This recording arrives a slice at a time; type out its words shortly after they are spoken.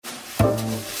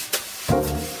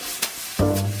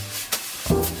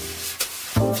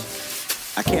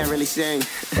can't really sing.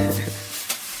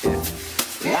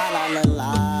 La la la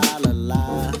la la la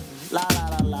la la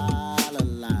la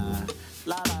la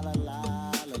la la la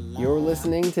la. You're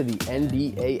listening to the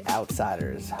NBA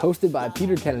Outsiders, hosted by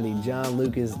Peter Kennedy, John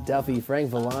Lucas, Duffy,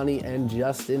 Frank Villani, and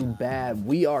Justin Babb.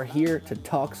 We are here to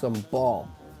talk some ball.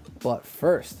 But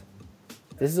first,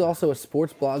 this is also a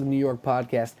Sports Blog New York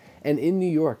podcast, and in New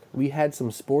York, we had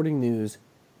some sporting news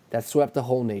that swept the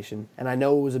whole nation, and I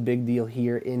know it was a big deal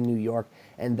here in New York,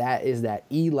 and that is that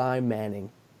Eli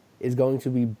Manning is going to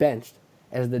be benched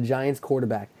as the Giants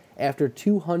quarterback after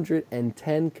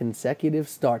 210 consecutive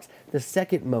starts, the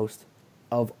second most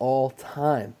of all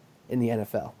time in the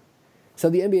NFL. So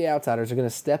the NBA Outsiders are going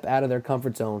to step out of their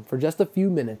comfort zone for just a few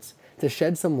minutes to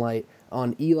shed some light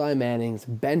on Eli Manning's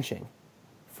benching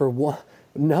for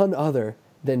none other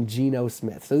than Geno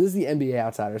Smith. So this is the NBA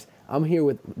Outsiders. I'm here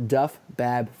with Duff,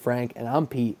 Bab, Frank, and I'm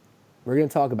Pete. We're going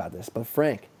to talk about this. But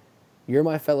Frank, you're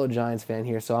my fellow Giants fan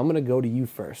here, so I'm going to go to you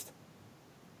first.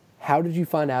 How did you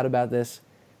find out about this?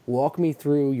 Walk me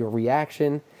through your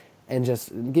reaction and just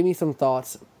give me some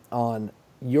thoughts on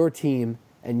your team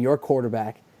and your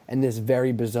quarterback and this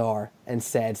very bizarre and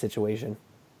sad situation.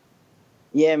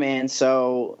 Yeah, man.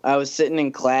 So I was sitting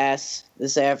in class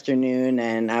this afternoon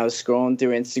and I was scrolling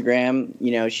through Instagram,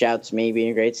 shouts me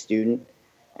being a great student.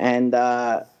 And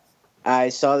I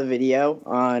saw the video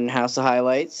on House of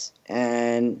Highlights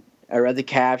and I read the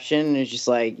caption and it's just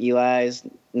like, Eli's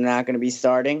not going to be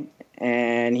starting.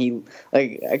 And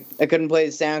I couldn't play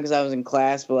the sound because I was in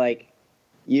class, but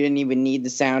you didn't even need the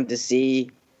sound to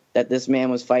see that this man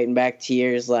was fighting back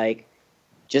tears.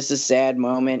 Just a sad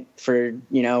moment for,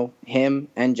 him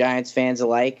and Giants fans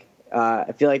alike.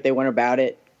 I feel like they went about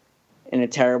it in a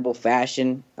terrible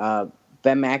fashion. Ben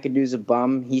McAdoo's a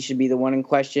bum. He should be the one in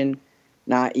question,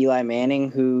 not Eli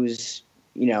Manning, who's,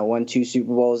 won 2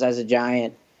 Super Bowls as a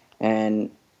Giant.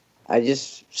 And I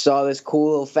just saw this cool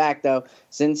little fact, though.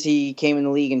 Since he came in the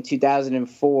league in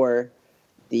 2004,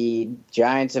 the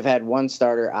Giants have had 1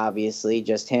 starter, obviously,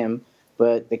 just him.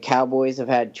 But the Cowboys have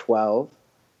had 12.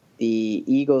 The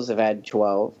Eagles have had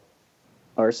 12.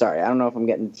 Or, sorry, I don't know if I'm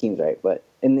getting the teams right. But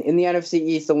in the NFC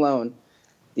East alone,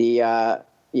 the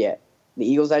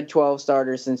Eagles had 12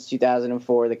 starters since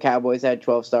 2004. The Cowboys had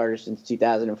 12 starters since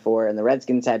 2004. And the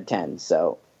Redskins had 10.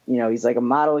 So, he's like a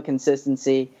model of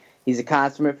consistency. He's a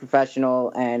consummate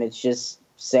professional, and it's just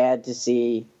sad to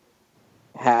see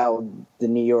how the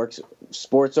New York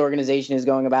sports organization is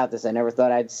going about this. I never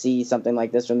thought I'd see something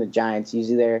like this from the Giants.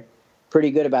 Usually they're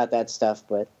pretty good about that stuff,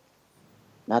 but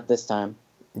not this time.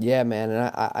 Yeah, man,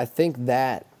 and I think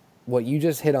that what you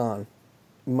just hit on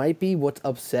might be what's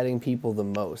upsetting people the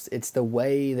most. It's the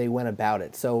way they went about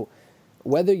it. So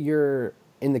whether you're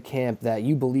in the camp that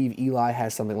you believe Eli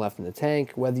has something left in the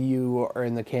tank, whether you are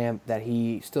in the camp that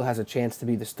he still has a chance to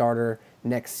be the starter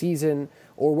next season,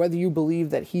 or whether you believe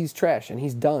that he's trash and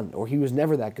he's done, or he was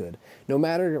never that good. No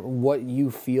matter what you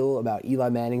feel about Eli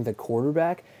Manning, the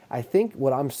quarterback, I think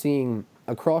what I'm seeing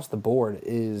across the board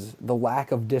is the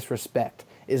lack of disrespect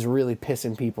is really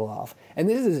pissing people off. And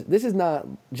this is not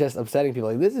just upsetting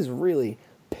people. This is really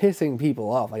pissing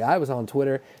people off. I was on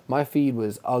Twitter. My feed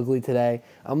was ugly today.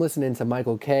 I'm listening to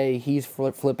Michael Kay. He's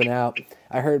flipping out.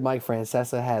 I heard Mike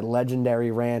Francesa had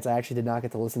legendary rants. I actually did not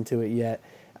get to listen to it yet.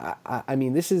 I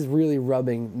mean, this is really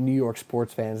rubbing New York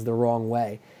sports fans the wrong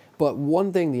way. But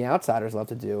one thing the Outsiders love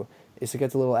to do is to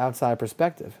get the little outside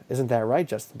perspective. Isn't that right,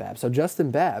 Justin Babb? So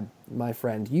Justin Babb, my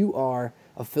friend, you are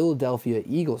a Philadelphia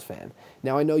Eagles fan.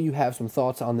 Now, I know you have some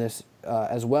thoughts on this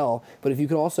as well, but if you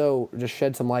could also just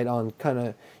shed some light on kind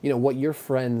of, what your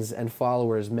friends and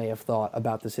followers may have thought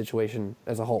about the situation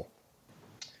as a whole.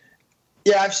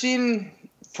 Yeah, I've seen,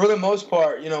 for the most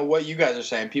part, what you guys are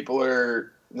saying.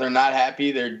 They're not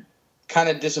happy. They're kind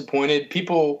of disappointed.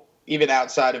 People, even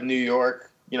outside of New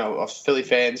York, of Philly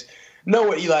fans, know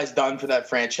what Eli's done for that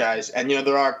franchise. And,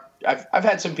 I've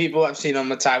had some people I've seen on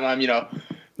the timeline,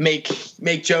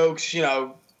 make jokes,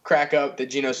 crack up that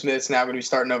Geno Smith's now going to be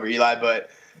starting over Eli. But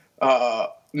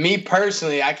me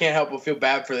personally, I can't help but feel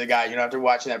bad for the guy, after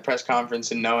watching that press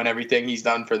conference and knowing everything he's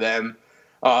done for them.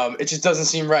 It just doesn't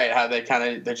seem right how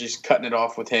they're just cutting it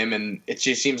off with him. And it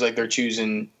just seems like they're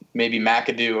choosing maybe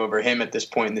McAdoo over him at this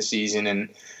point in the season. And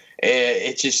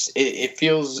it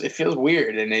feels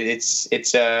weird. And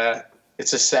it's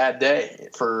a sad day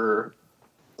for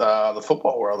the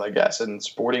football world, I guess, and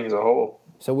sporting as a whole.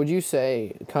 So would you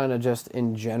say, kind of just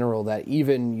in general, that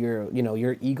even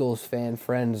your Eagles fan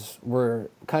friends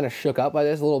were kind of shook up by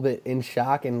this, a little bit in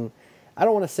shock? And I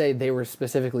don't want to say they were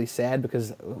specifically sad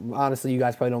because, honestly, you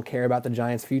guys probably don't care about the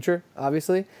Giants' future,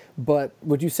 obviously. But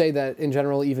would you say that, in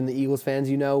general, even the Eagles fans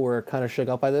were kind of shook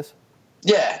up by this?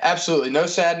 Yeah, absolutely. No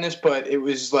sadness, but it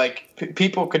was like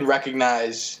people could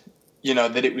recognize,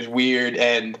 that it was weird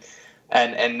and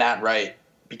not right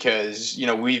because,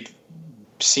 we've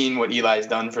seen what Eli's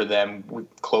done for them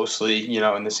closely,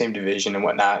 in the same division and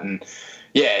whatnot. And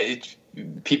yeah,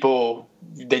 people,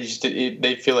 they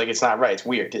feel like it's not right. It's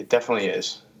weird. It definitely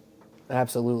is.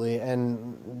 Absolutely.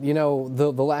 And,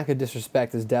 the lack of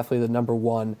disrespect is definitely the number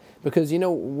one because,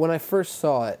 when I first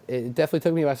saw it, it definitely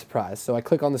took me by surprise. So I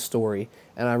click on the story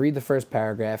and I read the first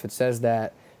paragraph. It says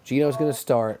that Gino's going to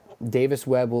start. Davis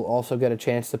Webb will also get a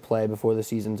chance to play before the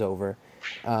season's over.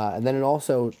 And then it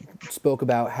also spoke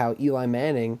about how Eli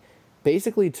Manning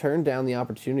basically turned down the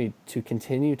opportunity to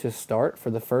continue to start for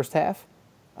the first half.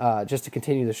 Just to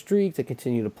continue the streak, to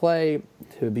continue to play,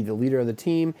 to be the leader of the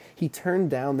team. He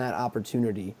turned down that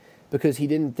opportunity because he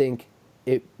didn't think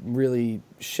it really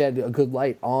shed a good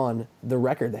light on the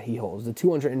record that he holds, the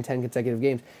 210 consecutive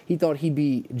games. He thought he'd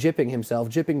be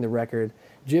jipping the record,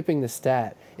 jipping the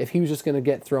stat, if he was just going to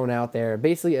get thrown out there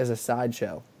basically as a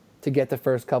sideshow to get the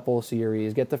first couple of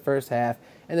series, get the first half,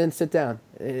 and then sit down.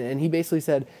 And he basically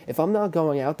said, if I'm not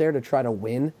going out there to try to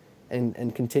win,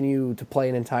 and continue to play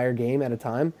an entire game at a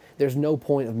time, there's no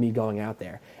point of me going out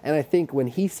there. And I think when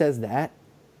he says that,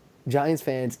 Giants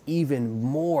fans even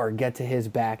more get to his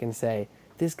back and say,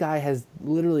 this guy has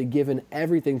literally given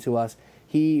everything to us.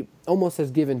 He almost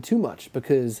has given too much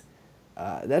because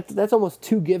that's almost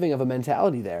too giving of a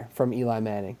mentality there from Eli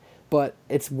Manning. But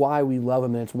it's why we love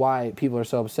him and it's why people are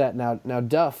so upset. Now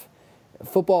Duff,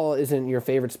 football isn't your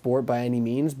favorite sport by any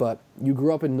means, but you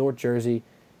grew up in North Jersey.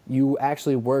 You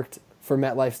actually worked for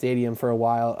MetLife Stadium for a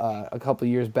while, a couple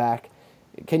of years back.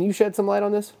 Can you shed some light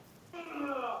on this?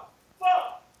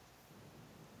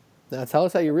 Now tell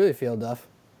us how you really feel, Duff.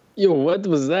 Yo, what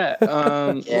was that?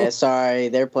 Yeah, sorry.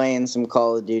 They're playing some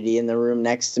Call of Duty in the room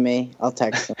next to me. I'll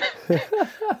text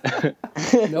them.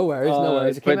 No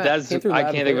worries. But I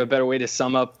can't think of a better way to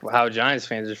sum up how Giants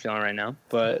fans are feeling right now.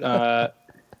 But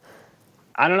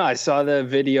I don't know. I saw the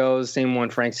videos, same one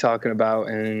Frank's talking about,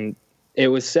 and it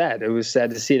was sad. It was sad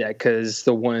to see that because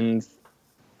the one,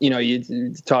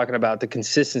 you talking about the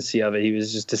consistency of it. He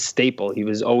was just a staple. He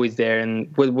was always there. And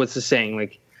what's the saying?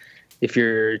 Like, if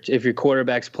your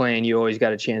quarterback's playing, you always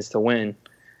got a chance to win.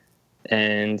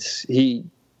 And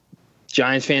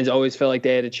Giants fans always felt like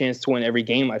they had a chance to win every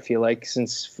game. I feel like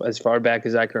since as far back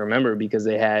as I can remember, because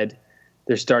they had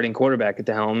their starting quarterback at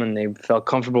the helm and they felt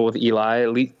comfortable with Eli.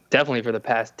 At least, definitely for the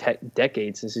past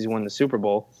decade since he's won the Super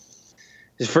Bowl.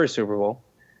 His first Super Bowl.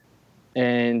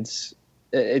 And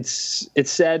it's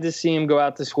sad to see him go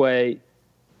out this way.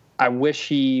 I wish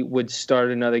he would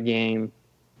start another game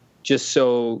just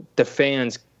so the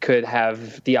fans could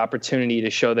have the opportunity to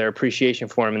show their appreciation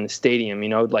for him in the stadium,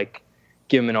 like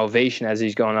give him an ovation as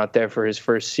he's going out there for his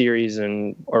first series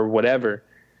or whatever.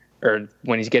 Or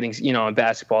when he's getting, in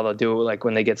basketball, they'll do it like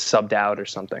when they get subbed out or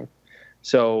something.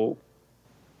 So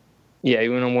yeah,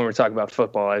 even when we're talking about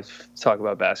football, I talk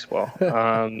about basketball.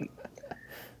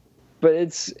 But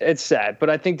it's sad. But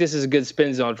I think this is a good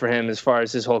spin zone for him as far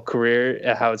as his whole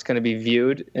career, how it's going to be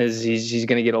viewed. Is he's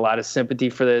going to get a lot of sympathy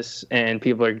for this, and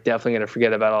people are definitely going to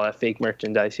forget about all that fake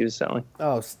merchandise he was selling.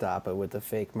 Oh, stop it with the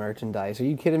fake merchandise. Are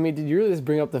you kidding me? Did you really just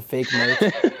bring up the fake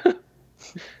merch?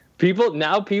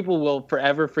 People will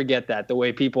forever forget that, the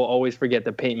way people always forget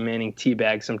that Peyton Manning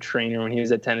teabagged some trainer when he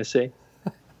was at Tennessee.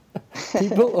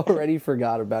 People already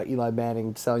forgot about Eli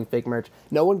Manning selling fake merch.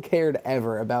 No one cared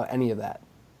ever about any of that.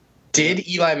 Did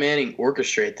Eli Manning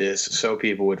orchestrate this so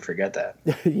people would forget that?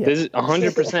 Yeah. This is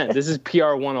 100%. This is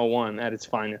PR 101 at its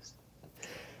finest.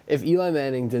 If Eli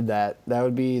Manning did that, that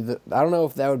would be I don't know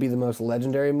if that would be the most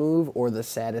legendary move or the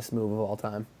saddest move of all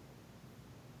time.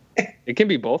 It can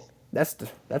be both. That's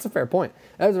a fair point.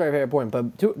 That is a very fair point.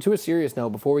 But to a serious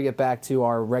note, before we get back to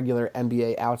our regular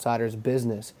NBA Outsiders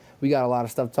business, we got a lot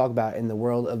of stuff to talk about in the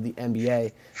world of the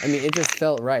NBA. I mean, it just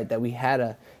felt right that we had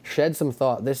to shed some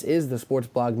thought. This is the Sports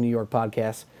Blog New York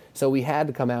podcast, so we had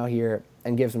to come out here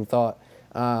and give some thought.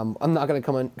 I'm not going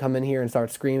to come in here and start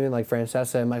screaming like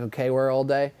Francesa and Michael Kay were all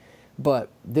day, but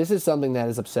this is something that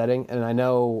is upsetting, and I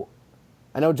know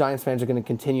Giants fans are going to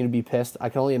continue to be pissed. I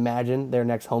can only imagine their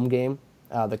next home game,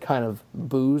 the kind of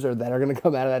boos that are going to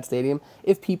come out of that stadium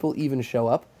if people even show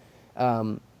up.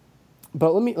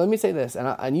 But let me say this,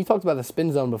 and you talked about the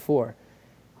spin zone before.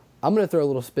 I'm going to throw a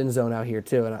little spin zone out here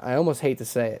too, and I almost hate to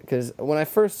say it because when I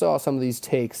first saw some of these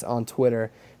takes on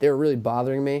Twitter, they were really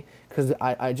bothering me because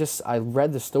I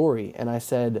read the story and I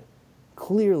said,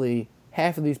 clearly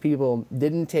half of these people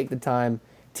didn't take the time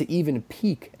to even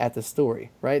peek at the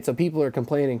story, right? So people are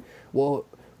complaining, well,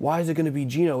 why is it going to be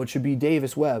Geno? It should be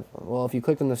Davis Webb. Well, if you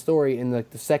clicked on the story in the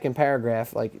second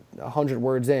paragraph, like 100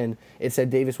 words in, it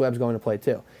said Davis Webb's going to play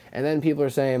too. And then people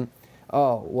are saying,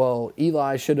 oh, well,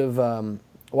 Eli should have,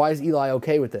 why is Eli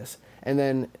okay with this? And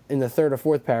then in the third or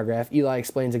fourth paragraph, Eli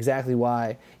explains exactly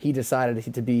why he decided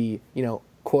to be,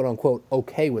 quote unquote,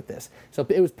 okay with this. So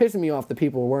it was pissing me off that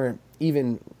people weren't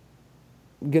even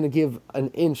going to give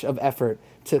an inch of effort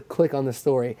to click on the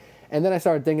story. And then I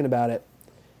started thinking about it.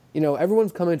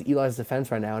 Everyone's coming to Eli's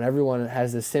defense right now, and everyone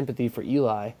has this sympathy for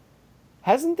Eli.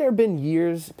 Hasn't there been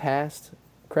years past,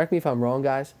 correct me if I'm wrong,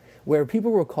 guys, where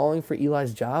people were calling for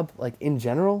Eli's job, like in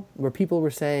general, where people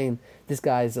were saying, this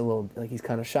guy's a little, like he's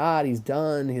kind of shot, he's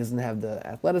done, he doesn't have the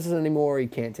athleticism anymore, he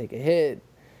can't take a hit.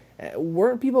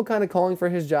 Weren't people kind of calling for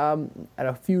his job at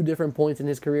a few different points in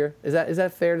his career? Is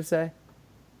that fair to say?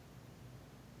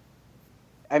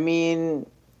 I mean,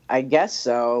 I guess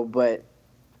so, but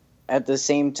at the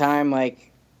same time,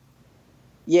 like,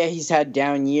 yeah, he's had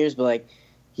down years, but, like,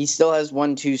 he still has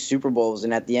won 2 Super Bowls,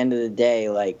 and at the end of the day,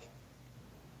 like,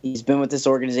 he's been with this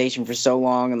organization for so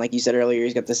long, and like you said earlier,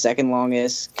 he's got the second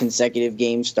longest consecutive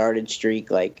game started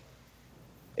streak. Like,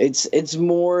 it's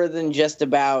more than just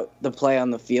about the play on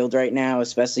the field right now,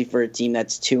 especially for a team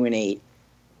that's 2-8.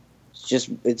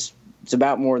 It's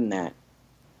about more than that.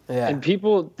 Yeah. And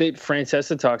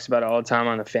Francesa talks about it all the time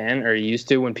on the Fan, or he used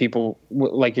to, when people,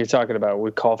 like you're talking about,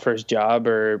 would call for his job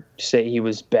or say he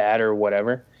was bad or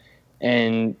whatever.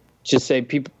 And just say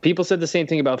people said the same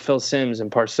thing about Phil Simms, and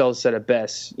Parcells said it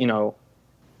best.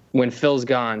 When Phil's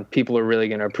gone, people are really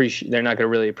going to they're not going to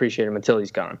really appreciate him until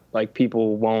he's gone. Like,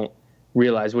 people won't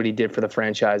realize what he did for the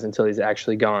franchise until he's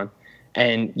actually gone.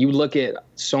 And you look at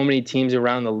so many teams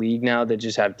around the league now that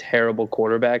just have terrible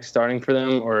quarterbacks starting for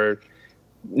them, or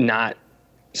not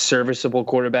serviceable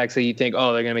quarterbacks that you think,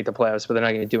 oh, they're going to make the playoffs, but they're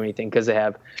not going to do anything because they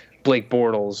have Blake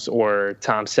Bortles or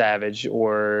Tom Savage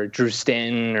or Drew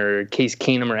Stanton or Case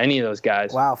Keenum or any of those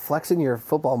guys. Wow, flexing your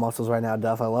football muscles right now,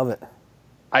 Duff. I love it.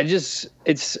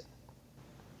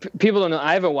 People don't know.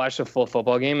 I haven't watched a full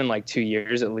football game in like 2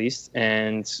 years at least,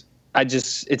 and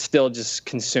it still just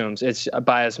consumes. It's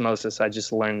by osmosis. I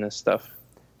just learn this stuff.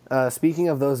 Speaking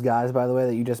of those guys, by the way,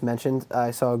 that you just mentioned,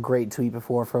 I saw a great tweet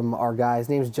before from our guy. His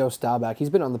name's Joe Staubach. He's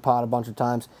been on the pod a bunch of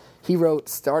times. He wrote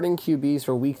starting QBs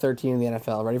for Week 13 in the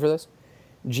NFL. Ready for this?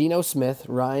 Geno Smith,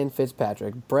 Ryan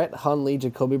Fitzpatrick, Brett Hundley,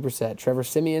 Jacoby Brissett, Trevor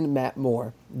Siemian, Matt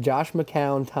Moore, Josh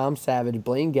McCown, Tom Savage,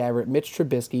 Blaine Gabbert, Mitch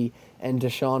Trubisky, and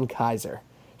Deshaun Kaiser.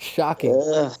 Shocking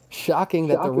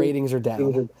that the ratings are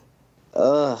down.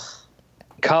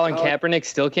 Colin Kaepernick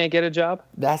still can't get a job?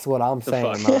 That's what I'm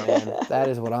saying, my man. That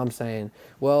is what I'm saying.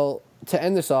 Well, to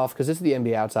end this off, because this is the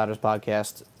NBA Outsiders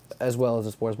podcast, as well as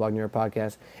the Sports Blog New York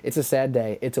podcast, it's a sad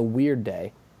day. It's a weird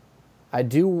day. I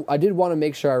did want to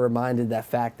make sure I reminded that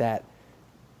fact that,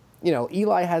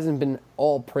 Eli hasn't been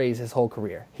all praise his whole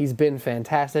career. He's been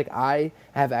fantastic. I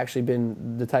have actually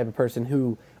been the type of person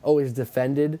who always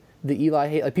defended the Eli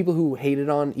hate. Like, people who hated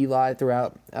on Eli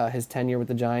throughout his tenure with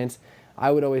the Giants, I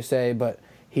would always say, but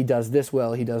he does this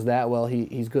well, he does that well,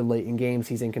 he's good late in games,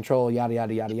 he's in control, yada,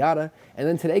 yada, yada, yada. And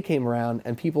then today came around,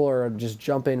 and people are just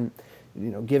jumping,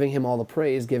 giving him all the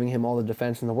praise, giving him all the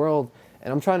defense in the world.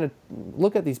 And I'm trying to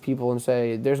look at these people and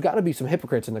say, there's got to be some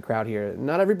hypocrites in the crowd here.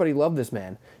 Not everybody loved this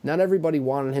man. Not everybody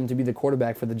wanted him to be the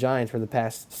quarterback for the Giants for the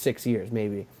past 6 years,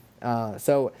 maybe.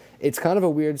 So it's kind of a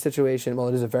weird situation. Well,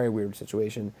 it is a very weird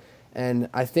situation. And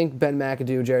I think Ben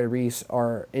McAdoo, Jerry Reese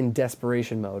are in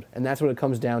desperation mode. And that's what it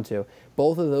comes down to.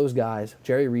 Both of those guys,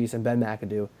 Jerry Reese and Ben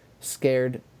McAdoo,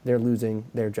 scared they're losing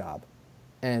their job.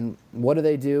 And what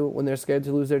do when they're scared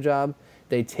to lose their job?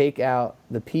 They take out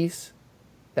the piece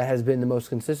that has been the most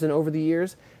consistent over the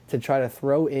years to try to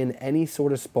throw in any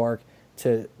sort of spark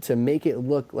to make it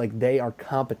look like they are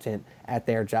competent at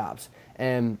their jobs.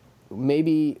 And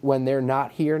maybe when they're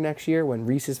not here next year, when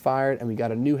Reese is fired and we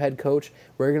got a new head coach,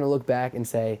 we're going to look back and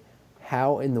say,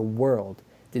 how in the world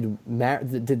did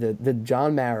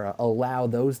John Mara allow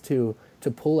those two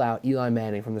to pull out Eli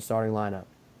Manning from the starting lineup?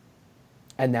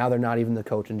 And now they're not even the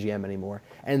coach and GM anymore.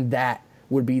 And that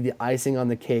would be the icing on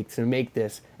the cake to make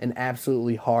this an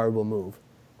absolutely horrible move.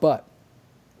 But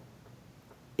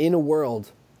in a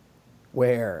world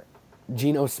where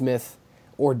Geno Smith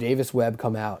or Davis Webb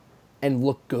come out and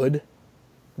look good,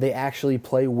 they actually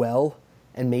play well,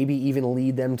 and maybe even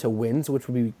lead them to wins, which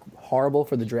would be horrible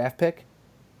for the draft pick.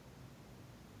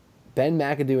 Ben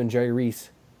McAdoo and Jerry Reese,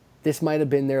 this might have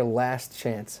been their last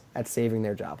chance at saving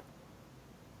their job.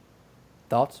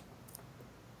 Thoughts?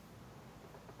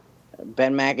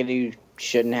 Ben McAdoo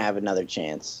shouldn't have another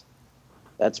chance.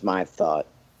 That's my thought.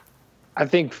 I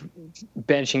think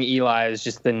benching Eli is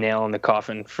just the nail in the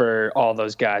coffin for all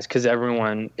those guys because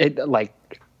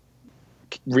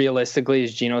realistically,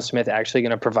 is Geno Smith actually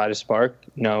going to provide a spark?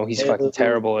 No, he's fucking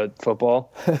terrible at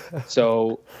football.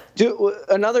 So,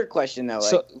 another question though.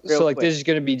 This is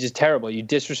going to be just terrible. You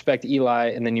disrespect Eli,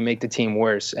 and then you make the team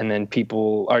worse, and then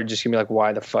people are just going to be like,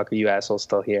 "Why the fuck are you assholes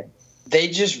still here?" They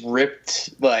just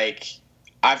ripped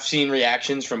I've seen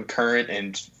reactions from current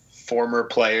and former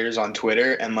players on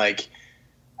Twitter, and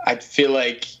I feel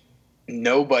like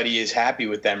nobody is happy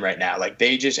with them right now.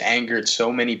 They just angered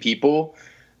so many people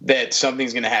that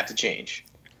something's going to have to change.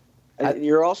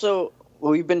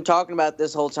 We've been talking about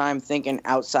this whole time thinking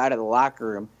outside of the locker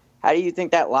room. How do you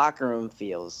think that locker room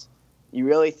feels? You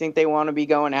really think they want to be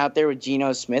going out there with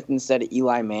Geno Smith instead of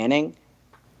Eli Manning?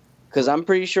 Because I'm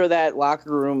pretty sure that locker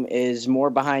room is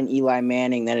more behind Eli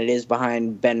Manning than it is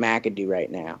behind Ben McAdoo right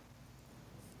now.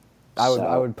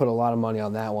 I would put a lot of money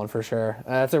on that one for sure.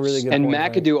 That's a really good point. And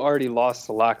McAdoo already lost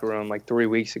the locker room 3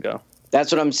 weeks ago.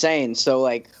 That's what I'm saying. So,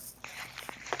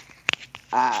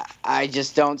 I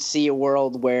just don't see a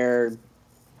world where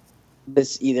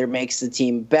this either makes the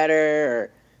team better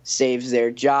or saves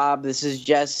their job. This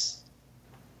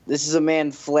is a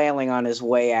man flailing on his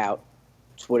way out.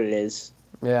 That's what it is.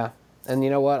 Yeah. And you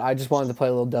know what? I just wanted to play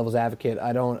a little devil's advocate.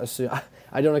 I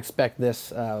don't expect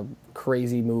this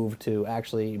crazy move to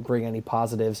actually bring any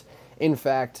positives. In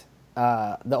fact,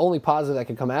 the only positive that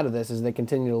could come out of this is they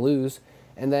continue to lose,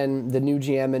 and then the new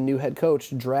GM and new head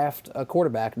coach draft a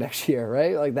quarterback next year,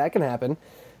 right? That can happen.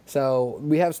 So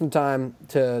we have some time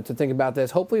to think about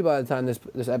this. Hopefully by the time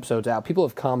this episode's out, people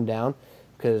have calmed down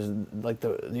because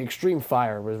the extreme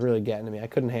fire was really getting to me. I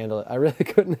couldn't handle it. I really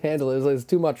couldn't handle it. It was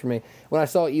too much for me. When I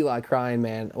saw Eli crying,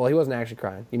 man, well, he wasn't actually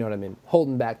crying. You know what I mean?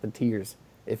 Holding back the tears,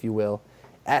 if you will.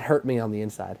 That hurt me on the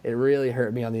inside. It really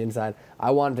hurt me on the inside.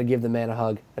 I wanted to give the man a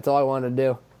hug. That's all I wanted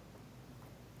to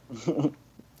do.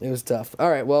 It was tough. All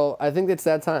right, well, I think it's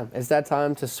that time. It's that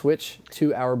time to switch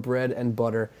to our bread and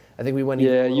butter. I think we went.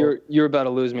 Yeah, you're about to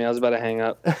lose me. I was about to hang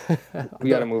up. We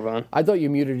got to move on. I thought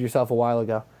you muted yourself a while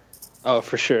ago. Oh,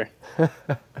 for sure. Well,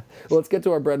 let's get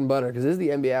to our bread and butter because this is the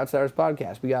NBA Outsiders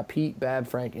podcast. We got Pete, Bab,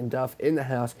 Frank, and Duff in the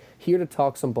house here to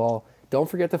talk some ball. Don't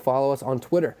forget to follow us on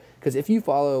Twitter because if you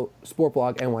follow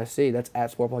Sportblog NYC, that's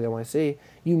at Sportblog NYC,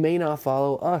 you may not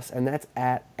follow us, and that's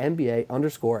at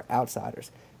NBA_Outsiders.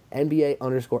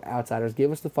 NBA_Outsiders.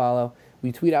 Give us the follow.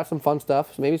 We tweet out some fun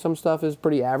stuff. Maybe some stuff is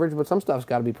pretty average, but some stuff's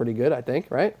got to be pretty good, I think,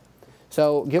 right?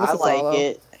 So give us a follow. I like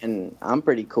it, and I'm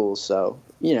pretty cool, so,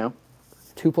 2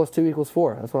 + 2 =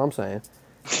 4. That's what I'm saying.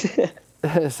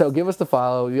 So give us the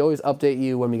follow. We always update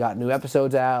you when we got new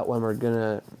episodes out, when we're going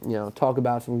to, talk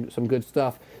about some good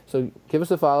stuff. So give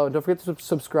us a follow. Don't forget to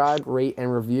subscribe, rate,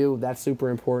 and review. That's super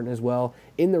important as well.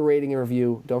 In the rating and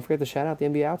review, don't forget to shout out the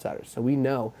NBA Outsiders. So we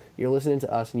know you're listening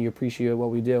to us and you appreciate what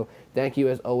we do. Thank you,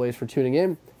 as always, for tuning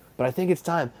in. But I think it's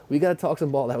time. We got to talk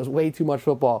some ball. That was way too much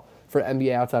football for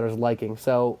NBA Outsiders' liking.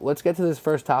 So let's get to this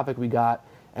first topic we got,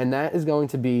 and that is going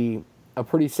to be a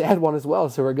pretty sad one as well.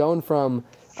 So we're going from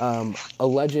a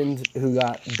legend who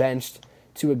got benched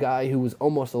to a guy who was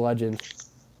almost a legend,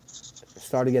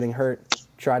 started getting hurt,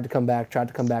 tried to come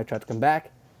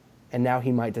back, and now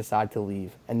he might decide to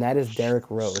leave. And that is Derrick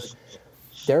Rose.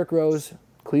 Derrick Rose,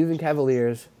 Cleveland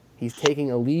Cavaliers, he's taking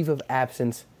a leave of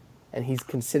absence, and he's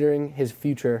considering his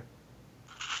future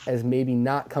as maybe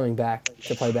not coming back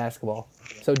to play basketball.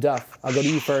 So, Duff, I'll go to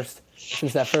you first,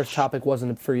 since that first topic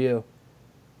wasn't for you.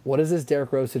 What is this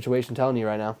Derrick Rose situation telling you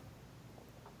right now?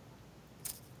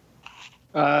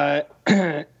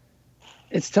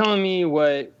 It's telling me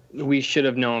what we should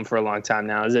have known for a long time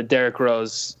now, is that Derrick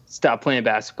Rose stopped playing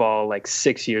basketball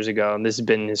 6 years ago, and this has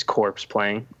been his corpse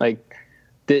playing.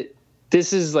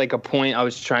 This is a point I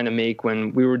was trying to make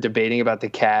when we were debating about the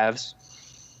Cavs,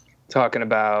 talking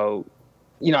about,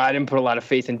 I didn't put a lot of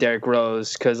faith in Derrick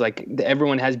Rose because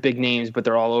everyone has big names, but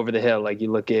they're all over the hill.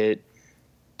 You look at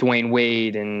Dwayne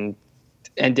Wade and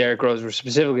Derrick Rose were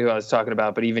specifically who I was talking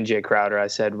about, but even Jay Crowder, I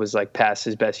said, was past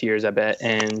his best years, I bet.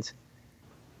 And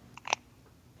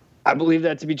I believe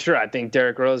that to be true. I think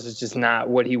Derrick Rose is just not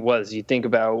what he was. You think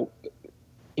about,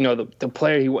 the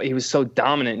player he was so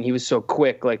dominant and he was so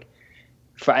quick.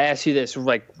 If I ask you this,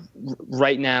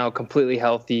 right now, completely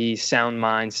healthy, sound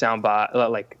mind, sound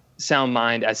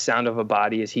mind as sound of a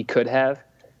body as he could have,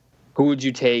 who would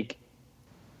you take,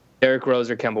 Derrick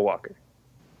Rose or Kemba Walker?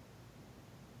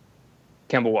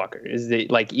 Kemba Walker is the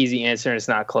easy answer, and it's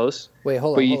not close. Wait,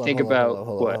 hold on.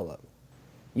 Hold up.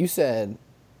 You said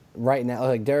right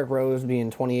now, Derrick Rose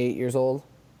being 28 years old?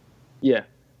 Yeah.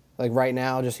 Right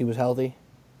now, just he was healthy?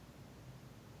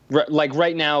 like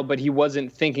right now, but he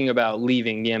wasn't thinking about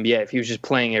leaving the NBA. If he was just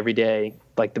playing every day,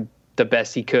 like the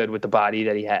best he could with the body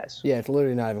that he has. Yeah, it's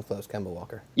literally not even close, Kemba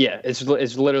Walker. Yeah, it's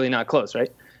literally not close,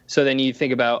 right? So then you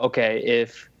think about, okay,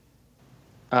 if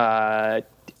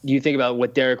you think about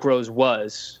what Derrick Rose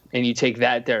was, and you take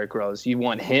that Derrick Rose, you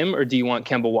want him or do you want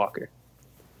Kemba Walker?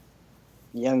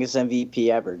 Youngest MVP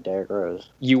ever, Derrick Rose.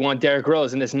 You want Derrick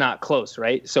Rose, and it's not close,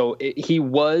 right? So he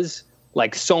was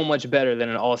like so much better than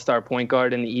an all-star point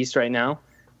guard in the East right now,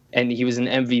 and he was an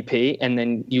MVP, and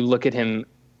then you look at him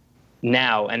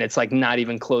now, and it's like not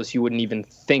even close. You wouldn't even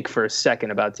think for a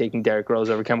second about taking Derrick Rose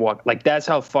over Kemba Walker. Like, that's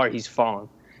how far he's fallen.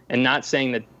 And not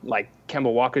saying that like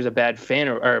Kemba Walker's a bad fan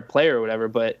or a player or whatever,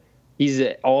 but he's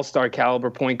an all-star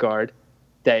caliber point guard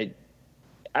that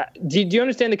do you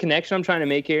understand the connection I'm trying to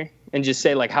make here? And just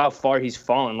say like how far he's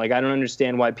fallen. Like, I don't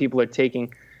understand why people are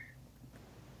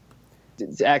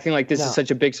acting like this is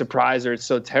such a big surprise or it's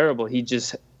so terrible. He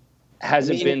just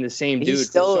hasn't been the same dude for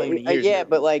so many years. Yeah,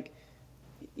 but like,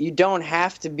 you don't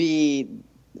have to be,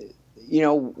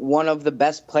 one of the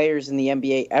best players in the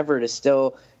NBA ever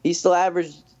to he still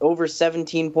averaged over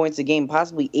 17 points a game,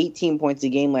 possibly 18 points a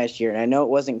game last year. And I know it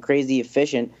wasn't crazy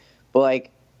efficient, but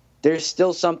like, there's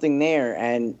still something there,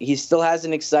 and he still has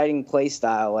an exciting play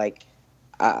style. Like,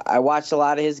 I watched a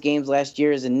lot of his games last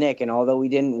year as a Knick, and although we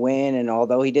didn't win and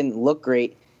although he didn't look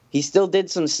great, he still did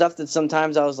some stuff that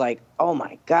sometimes I was like, oh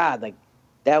my God, like,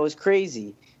 that was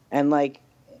crazy. And like,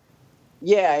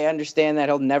 yeah, I understand that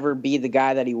he'll never be the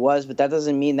guy that he was, but that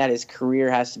doesn't mean that his career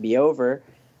has to be over.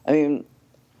 I mean,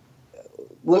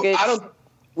 look at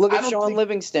Sean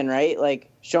Livingston, right? Like,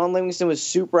 Sean Livingston was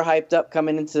super hyped up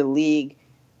coming into the league,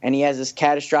 and he has this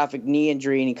catastrophic knee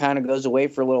injury, and he kind of goes away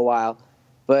for a little while.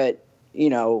 But,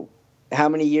 how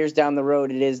many years down the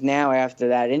road it is now after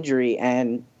that injury,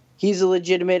 and he's a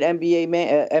legitimate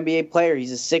NBA player.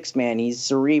 He's a sixth man. He's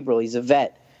cerebral. He's a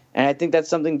vet. And I think that's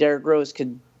something Derrick Rose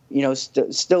could,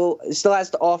 still has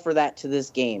to offer that to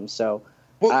this game. So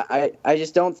I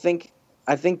just don't think –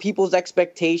 I think people's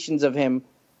expectations of him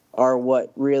are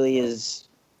what really is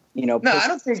 –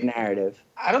 pushing narrative.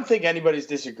 I don't think anybody's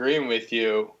disagreeing with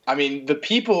you. I mean, the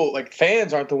people, like,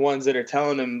 fans aren't the ones that are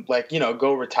telling him, like,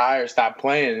 go retire, stop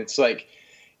playing. It's like,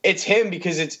 it's him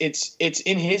because it's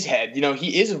in his head.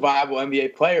 He is a viable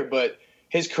NBA player, but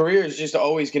his career is just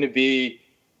always going to be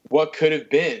what could have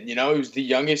been. He was the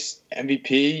youngest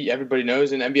MVP everybody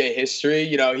knows in NBA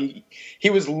history. He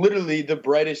was literally the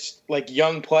brightest, like,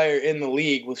 young player in the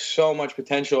league with so much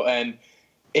potential, and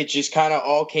it just kind of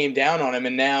all came down on him,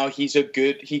 and now he could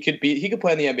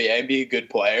play in the NBA and be a good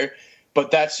player, but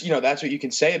that's what you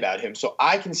can say about him. So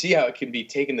I can see how it can be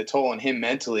taking the toll on him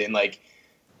mentally, and like,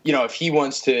 if he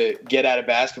wants to get out of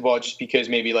basketball just because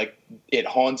maybe like it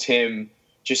haunts him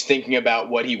just thinking about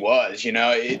what he was,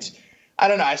 it's, I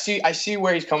don't know. I see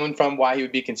where he's coming from, why he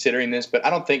would be considering this, but I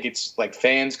don't think it's like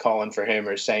fans calling for him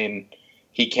or saying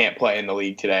he can't play in the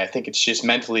league today. I think it's just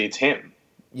mentally it's him.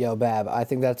 Yo, Bab, I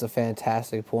think that's a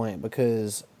fantastic point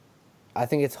because I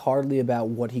think it's hardly about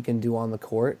what he can do on the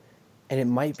court, and it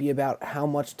might be about how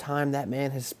much time that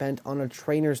man has spent on a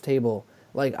trainer's table.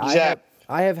 Like, exactly.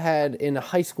 I have had in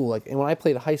high school, like, and when I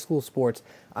played high school sports,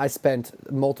 I spent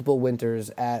multiple winters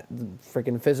at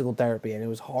freaking physical therapy, and it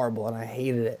was horrible, and I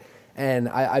hated it. And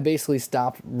I basically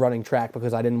stopped running track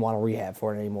because I didn't want to rehab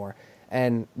for it anymore.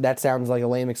 And that sounds like a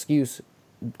lame excuse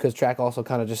because track also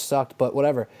kind of just sucked, but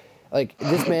whatever. Like,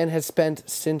 this man has spent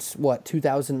since,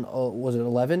 2000, was it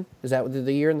 11? Is that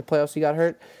the year in the playoffs he got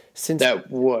hurt?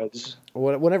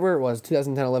 Whatever it was,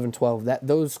 2010, 11, 12,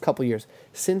 those couple years.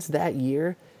 Since that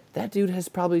year, that dude has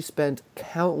probably spent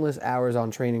countless hours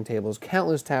on training tables,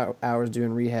 countless hours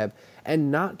doing rehab, and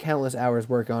not countless hours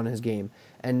working on his game,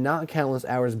 and not countless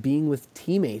hours being with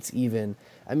teammates even.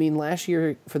 I mean, last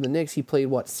year for the Knicks, he played,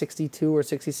 62 or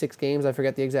 66 games? I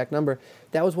forget the exact number.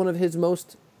 That was one of his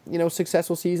most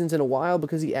successful seasons in a while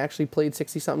because he actually played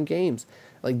 60-something games.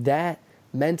 Like, that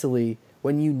mentally,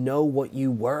 when you know what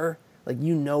you were, like,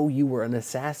 you were an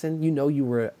assassin, you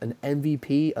were an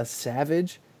MVP, a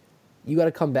savage, you got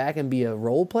to come back and be a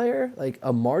role player, like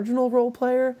a marginal role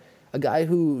player, a guy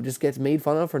who just gets made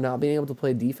fun of for not being able to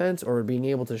play defense or being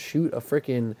able to shoot a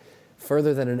freaking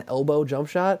further than an elbow jump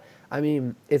shot. I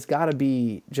mean, it's got to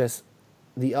be just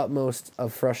the utmost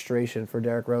of frustration for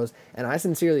Derrick Rose. And I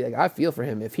sincerely, I feel for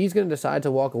him. If he's going to decide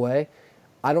to walk away,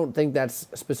 I don't think that's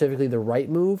specifically the right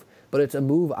move, but it's a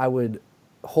move I would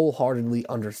wholeheartedly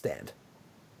understand.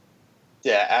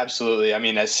 Yeah, absolutely. I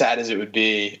mean, as sad as it would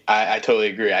be, I totally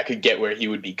agree. I could get where he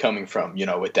would be coming from,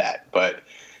 with that. But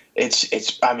it's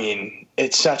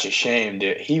such a shame,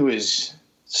 dude. He was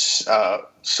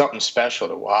something special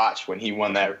to watch when he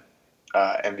won that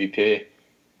MVP.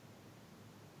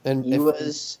 And He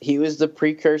was the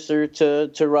precursor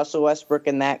to Russell Westbrook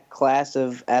in that class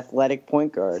of athletic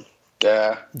point guard.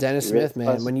 Yeah. Dennis He really Smith,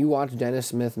 man. was. When you watch Dennis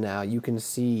Smith now, you can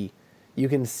see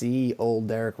old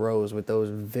Derrick Rose with those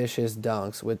vicious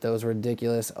dunks, with those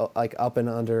ridiculous like up and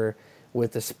under,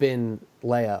 with the spin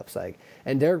layups, like.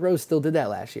 And Derrick Rose still did that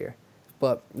last year.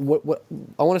 But what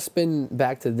I want to spin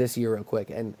back to this year real quick.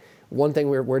 And one thing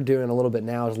we're doing a little bit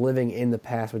now is living in the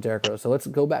past with Derrick Rose. So let's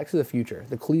go back to the future.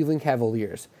 The Cleveland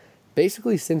Cavaliers.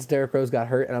 Basically, since Derrick Rose got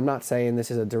hurt, and I'm not saying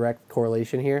this is a direct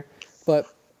correlation here, but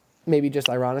maybe just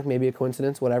ironic, maybe a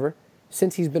coincidence, whatever.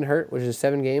 Since he's been hurt, which is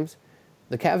 7 games,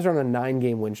 the Cavs are on a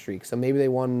 9-game win streak. So maybe they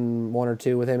won 1 or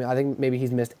 2 with him. I think maybe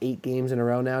he's missed 8 games in a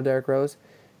row now, Derrick Rose.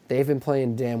 They've been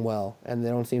playing damn well, and they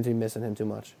don't seem to be missing him too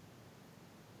much.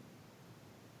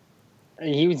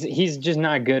 He's just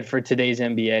not good for today's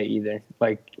NBA either.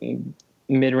 Like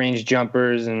mid-range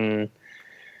jumpers and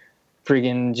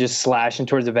freaking just slashing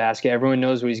towards the basket. Everyone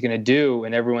knows what he's going to do,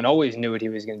 and everyone always knew what he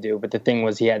was going to do. But the thing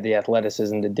was, he had the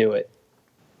athleticism to do it.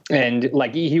 And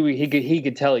like he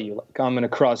could tell you, like, I'm going to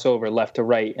cross over left to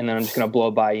right, and then I'm just going to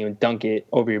blow by you and dunk it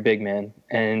over your big man.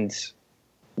 And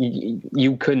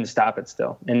you couldn't stop it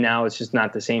still. And now it's just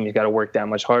not the same. He's got to work that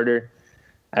much harder.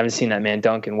 I haven't seen that man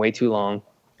dunk in way too long.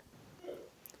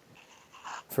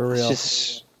 For real. It's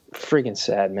just freaking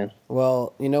sad, man.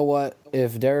 Well, you know what?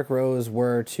 If Derrick Rose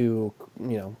were to,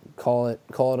 call it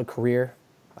a career,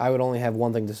 I would only have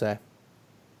one thing to say.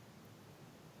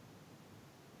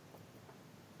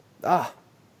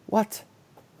 What?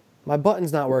 My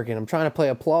button's not working. I'm trying to play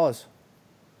applause.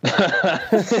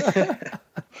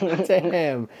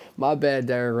 Damn. My bad,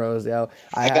 Derrick Rose, yo.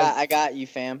 I got you,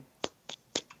 fam.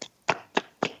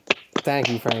 Thank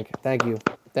you, Frank. Thank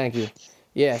you.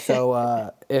 Yeah,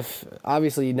 so if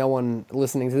obviously no one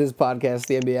listening to this podcast,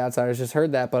 the NBA Outsiders, just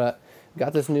heard that, but I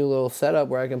got this new little setup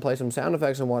where I can play some sound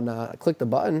effects and whatnot. I clicked the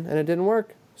button and it didn't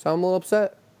work, so I'm a little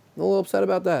upset.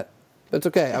 About that. But it's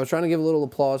okay. I was trying to give a little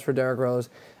applause for Derrick Rose.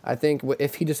 I think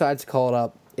if he decides to call it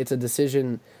up, it's a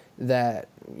decision that,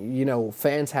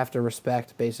 fans have to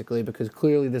respect, basically, because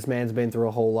clearly this man's been through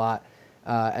a whole lot,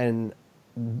 and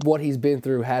what he's been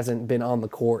through hasn't been on the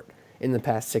court in the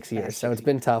past 6 years. So it's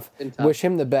been tough. Wish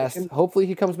him the best. Hopefully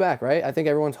he comes back, right? I think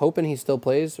everyone's hoping he still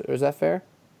plays. Or is that fair?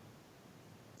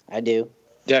 I do.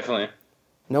 Definitely.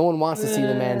 No one wants to see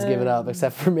the man's give it up,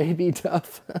 except for maybe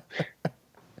Duff.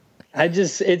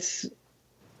 It's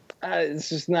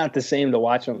just not the same to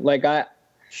watch him. Like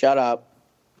Shut up.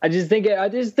 I just think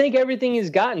everything has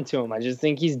gotten to him. I just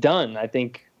think he's done. I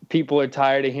think people are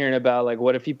tired of hearing about, like,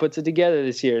 what if he puts it together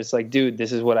this year? It's like, dude,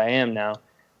 this is what I am now.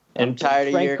 I'm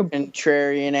tired of your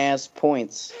contrarian ass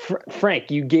points.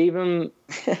 Frank, you gave him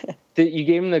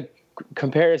the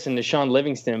comparison to Sean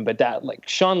Livingston, but that, like,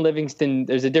 Sean Livingston,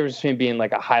 there's a difference between being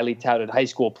like a highly touted high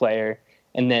school player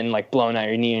and then like blowing out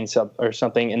your knee or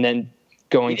something, and then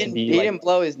going to be. He didn't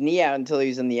blow his knee out until he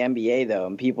was in the NBA, though,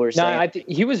 and people are saying. No,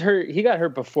 he was hurt. He got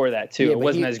hurt before that too. Yeah, it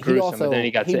wasn't as gruesome, but then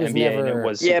he got to NBA and it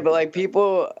was. Yeah, but like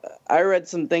people, I read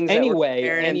some things that were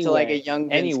comparing him to like a young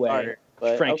Vince Carter.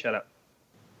 But, Frank, shut up.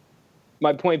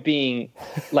 My point being,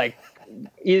 like,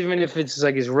 even if it's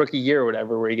like his rookie year or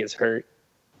whatever where he gets hurt,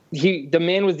 the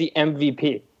man was the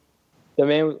MVP. The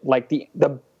man, like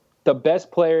the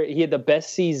best player. He had the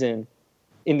best season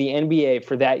in the NBA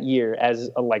for that year as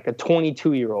a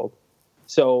 22-year-old.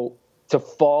 So to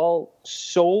fall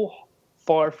so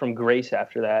far from grace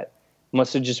after that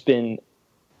must have just been.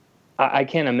 I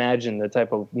can't imagine the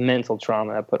type of mental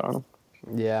trauma that put on him.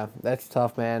 Yeah, that's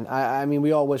tough, man. I mean,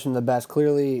 we all wish him the best.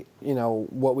 Clearly,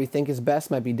 what we think is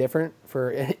best might be different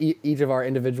for each of our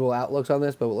individual outlooks on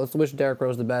this, but let's wish Derrick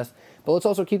Rose the best. But let's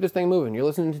also keep this thing moving. You're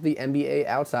listening to the NBA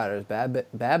Outsiders,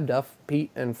 Bab, Duff, Pete,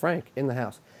 and Frank in the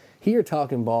house. Here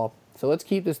talking ball. So let's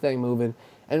keep this thing moving.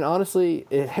 And honestly,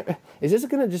 is this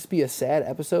going to just be a sad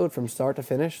episode from start to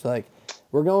finish? Like,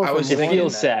 we're going from It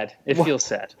feels sad. It feels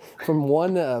sad. From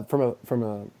from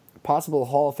a possible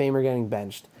Hall of Famer getting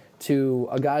benched to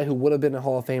a guy who would have been a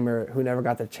Hall of Famer who never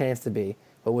got the chance to be,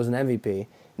 but was an MVP,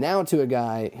 now to a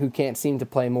guy who can't seem to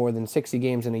play more than 60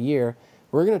 games in a year,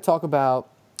 we're going to talk about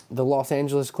the Los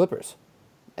Angeles Clippers.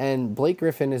 And Blake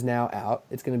Griffin is now out.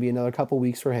 It's going to be another couple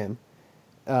weeks for him.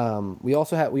 We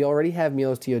already have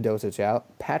Milos Teodosic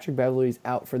out. Patrick Beverley's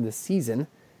out for the season.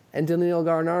 And Danilo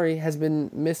Gallinari has been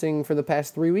missing for the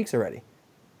past 3 weeks already.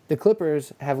 The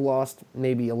Clippers have lost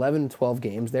maybe 11, 12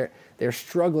 games. They're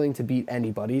struggling to beat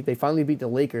anybody. They finally beat the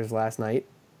Lakers last night.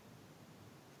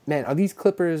 Man, are these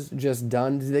Clippers just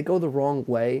done? Did they go the wrong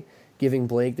way, giving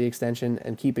Blake the extension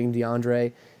and keeping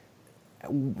DeAndre?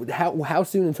 How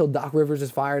soon until Doc Rivers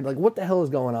is fired? Like, what the hell is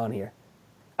going on here?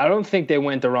 I don't think they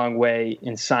went the wrong way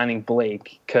in signing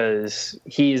Blake because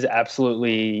he is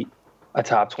absolutely a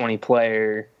top 20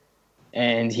 player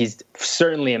and he's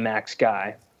certainly a max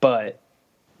guy, but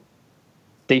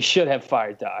they should have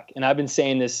fired Doc. And I've been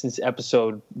saying this since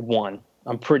episode 1.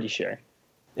 I'm pretty sure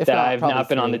I've not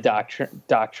been on the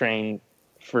Doc train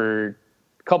for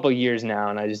a couple of years now,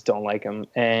 and I just don't like him.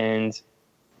 And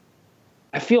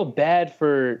I feel bad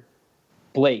for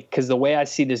Blake because the way I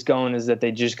see this going is that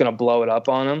they're just going to blow it up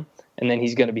on him, and then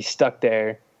he's going to be stuck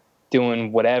there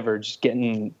doing whatever, just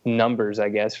getting numbers, I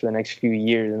guess, for the next few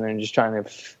years, and then just trying to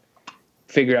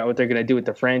figure out what they're going to do with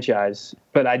the franchise.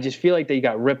 But I just feel like they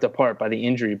got ripped apart by the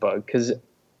injury bug because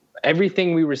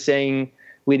everything we were saying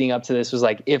leading up to this was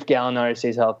like, if Gallinari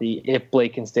stays healthy, if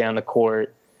Blake can stay on the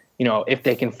court, if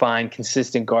they can find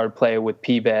consistent guard play with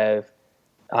P-Bev,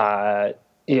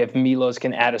 if Milos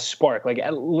can add a spark. Like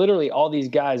literally all these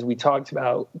guys we talked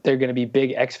about, they're going to be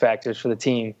big X factors for the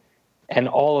team, and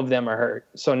all of them are hurt.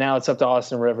 So now it's up to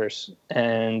Austin Rivers,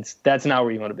 and that's not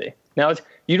where you want to be. Now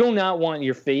you do not want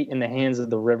your fate in the hands of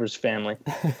the Rivers family.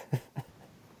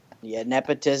 Yeah,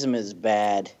 nepotism is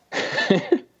bad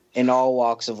in all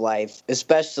walks of life,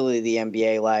 especially the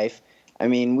NBA life. I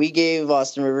mean, we gave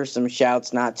Austin Rivers some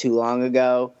shouts not too long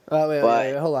ago. Oh,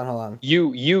 wait, hold on.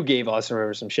 You gave Austin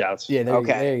Rivers some shouts. Yeah,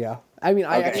 there you go. I mean,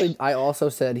 I also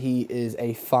said he is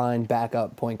a fine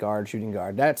backup point guard, shooting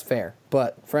guard. That's fair.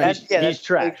 But he's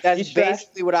trash. That's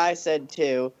basically what I said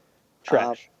too.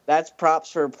 Trash. That's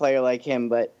props for a player like him,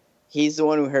 but he's the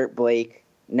one who hurt Blake.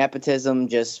 Nepotism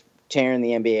just tearing the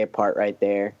NBA apart right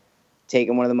there.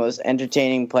 Taking one of the most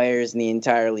entertaining players in the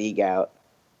entire league out.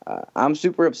 I'm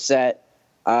super upset.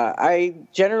 I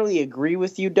generally agree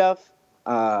with you, Duff.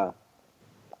 I'm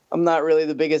not really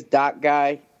the biggest Doc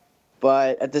guy,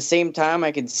 but at the same time,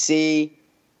 I could see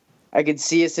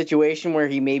a situation where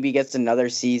he maybe gets another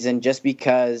season just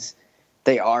because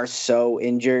they are so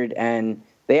injured, and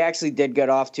they actually did get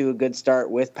off to a good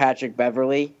start with Patrick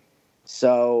Beverley.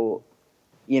 So,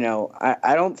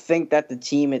 I don't think that the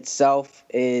team itself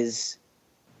is,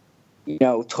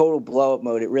 total blow-up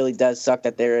mode. It really does suck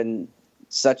that they're in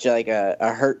such a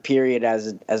hurt period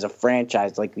as a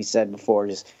franchise, like we said before,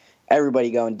 just everybody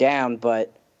going down.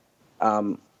 But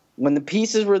when the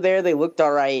pieces were there, they looked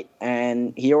all right,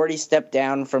 and he already stepped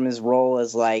down from his role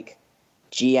as like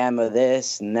GM of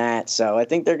this and that. So I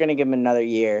think they're going to give him another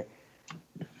year,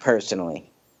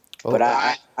 personally. But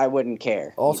I wouldn't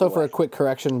care. Also, for a quick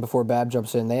correction before Bab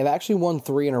jumps in, they have actually won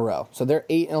 3 in a row. So they're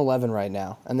 8-11 right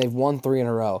now, and they've won 3 in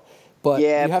a row. But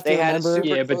yeah, you have they to had remember, a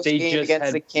super close game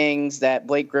against the Kings that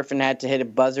Blake Griffin had to hit a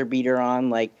buzzer beater on.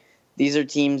 Like, these are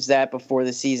teams that before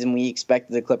the season we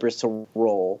expected the Clippers to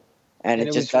roll, and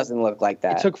it just doesn't look like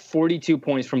that. It took 42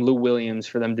 points from Lou Williams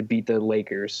for them to beat the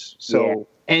Lakers. So,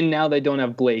 and now they don't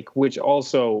have Blake, which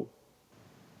also,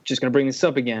 just going to bring this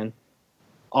up again,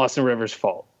 Austin Rivers'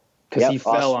 fault because he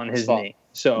fell on his knee.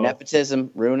 So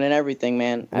nepotism ruining everything,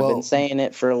 man. I've been saying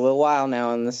it for a little while now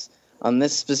on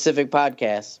this specific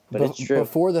podcast, but it's true.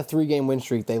 Before the 3-game win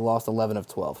streak, they lost 11 of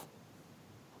 12.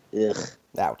 Ugh.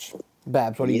 Ouch.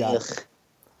 Babs, what do you got?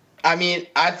 I mean,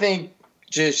 I think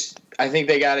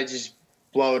they got to just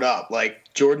blow it up.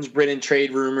 Like, Jordan's been in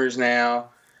trade rumors now.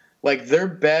 Like, their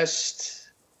best,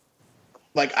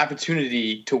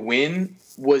 opportunity to win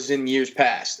was in years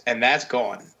past, and that's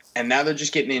gone. And now they're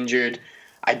just getting injured.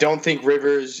 I don't think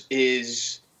Rivers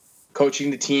is coaching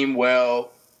the team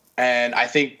well, and I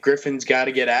think Griffin's got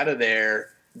to get out of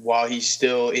there while he's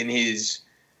still in his,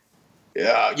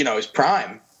 his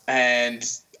prime. And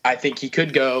I think he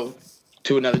could go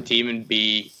to another team and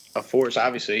be a force.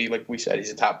 Obviously, like we said, he's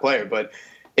a top player, but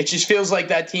it just feels like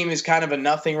that team is kind of a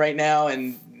nothing right now,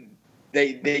 and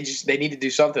they need to do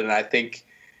something. And I think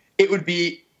it would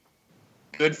be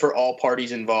good for all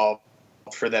parties involved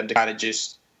for them to kind of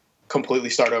just completely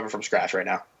start over from scratch right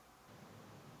now.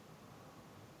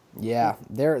 Yeah,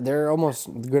 they're almost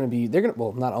going to be.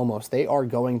 Not almost. They are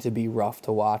going to be rough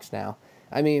to watch now.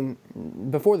 I mean,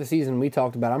 before the season, we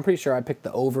talked about. I'm pretty sure I picked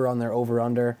the over on their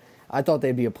over/under. I thought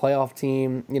they'd be a playoff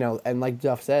team, and like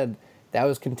Jeff said, that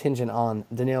was contingent on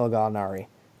Danilo Gallinari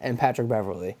and Patrick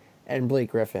Beverley and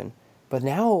Blake Griffin. But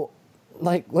now,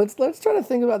 let's try to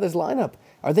think about this lineup.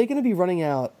 Are they going to be running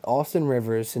out Austin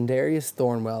Rivers, Sindarius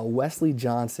Thornwell, Wesley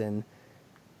Johnson,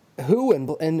 who and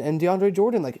DeAndre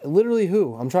Jordan? Like, literally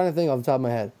who? I'm trying to think off the top of my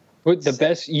head. But the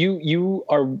best, you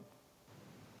are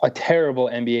a terrible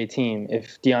NBA team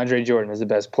if DeAndre Jordan is the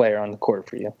best player on the court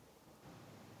for you.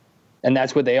 And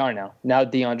that's what they are now. Now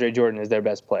DeAndre Jordan is their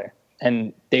best player.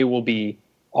 And they will be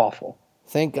awful.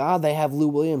 Thank God they have Lou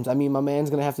Williams. I mean, my man's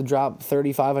going to have to drop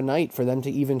 35 a night for them to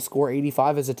even score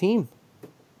 85 as a team.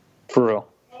 For real.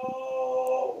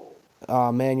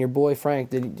 Oh man, your boy Frank.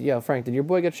 Did your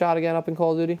boy get shot again up in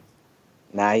Call of Duty?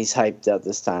 Nah, he's hyped up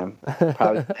this time.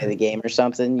 Probably play the game or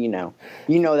something. You know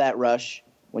that rush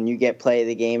when you get play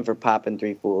the game for popping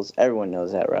 3 fools. Everyone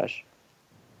knows that rush.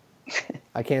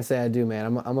 I can't say I do,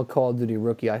 man. I'm a Call of Duty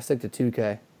rookie. I stick to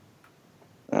 2K.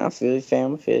 I feel you,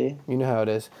 fam. I feel you. You know how it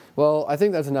is. Well, I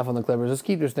think that's enough on the Clippers. Let's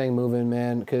keep this thing moving,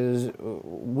 man, because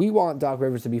we want Doc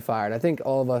Rivers to be fired. I think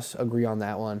all of us agree on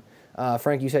that one.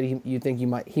 Frank, you said you think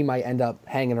he might end up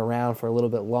hanging around for a little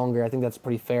bit longer. I think that's a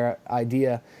pretty fair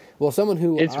idea. Well, someone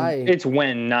who it's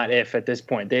when, not if. At this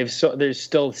point, there's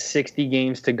still 60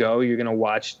 games to go. You're gonna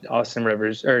watch Austin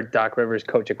Rivers or Doc Rivers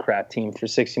coach a crap team for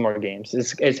 60 more games.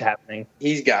 It's happening.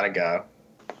 He's got to go.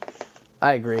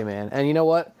 I agree, man. And you know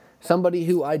what? Somebody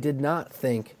who I did not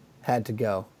think had to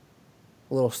go.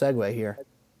 A little segue here.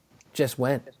 Just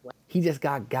went. He just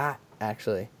got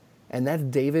actually, and that's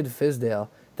David Fizdale,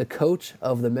 the coach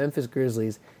of the Memphis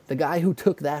Grizzlies, the guy who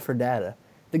took that for data,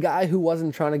 the guy who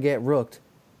wasn't trying to get rooked.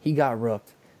 He got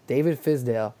rooked. David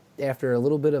Fizdale, after a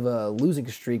little bit of a losing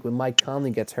streak when Mike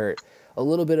Conley gets hurt, a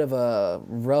little bit of I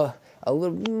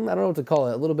don't know what to call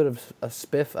it, a little bit of a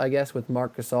spiff, I guess, with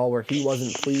Marc Gasol where he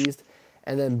wasn't pleased,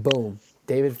 and then boom,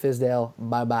 David Fizdale,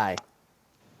 bye-bye.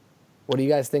 What do you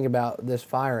guys think about this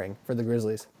firing for the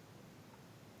Grizzlies?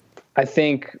 I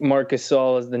think Marc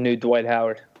Gasol is the new Dwight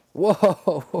Howard.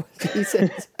 Whoa,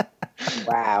 Jesus.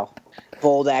 Wow.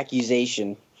 Bold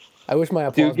accusation. I wish my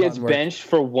applause Dude gets button worked. benched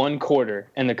for 1 quarter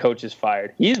and the coach is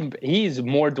fired. He's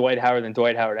more Dwight Howard than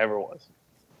Dwight Howard ever was.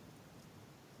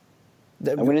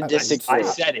 I'm going to disagree. I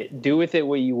said it. Do with it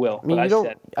what you will. I mean, but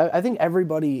said it. I think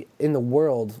everybody in the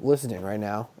world listening right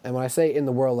now, and when I say in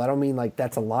the world, I don't mean like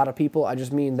that's a lot of people. I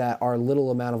just mean that our little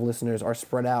amount of listeners are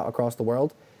spread out across the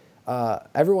world.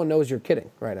 Everyone knows you're kidding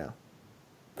right now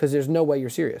because there's no way you're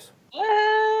serious.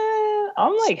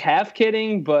 I'm like half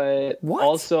kidding, but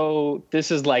also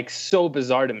this is like so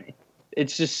bizarre to me.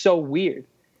 It's just so weird.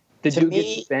 The dude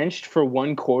gets benched for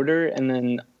 1 quarter, and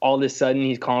then all of a sudden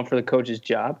he's calling for the coach's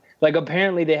job. Like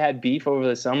apparently they had beef over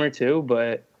the summer too,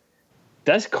 but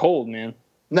that's cold, man.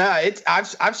 Nah,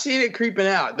 I've seen it creeping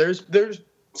out. There's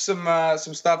some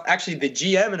stuff. Actually, the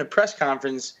GM in a press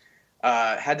conference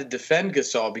had to defend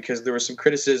Gasol because there were some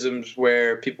criticisms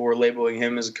where people were labeling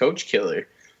him as a coach killer.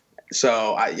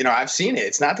 So I've seen it.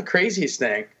 It's not the craziest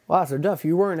thing. Wow, so Duff,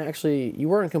 you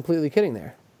weren't completely kidding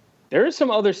there. There are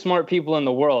some other smart people in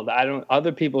the world.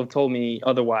 Other people have told me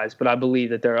otherwise, but I believe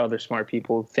that there are other smart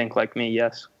people who think like me.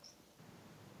 Yes.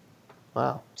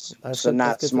 Wow. So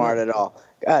not smart at all.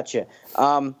 Gotcha.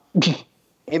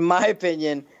 In my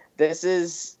opinion, this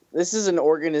is an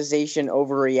organization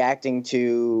overreacting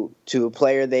to a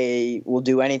player they will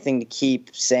do anything to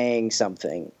keep saying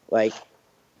something. Like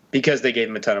because they gave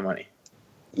him a ton of money.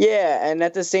 Yeah, and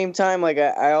at the same time, like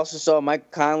I also saw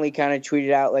Mike Conley kind of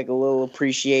tweeted out like a little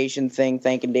appreciation thing,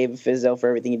 thanking David Fizdale for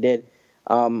everything he did.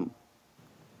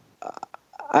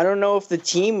 I don't know if the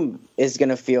team is going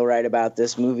to feel right about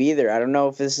this move either. I don't know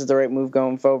if this is the right move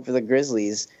going forward for the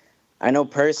Grizzlies. I know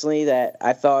personally that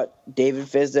I thought David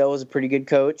Fizdale was a pretty good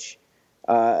coach.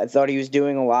 I thought he was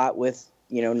doing a lot with,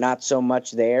 not so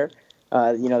much there.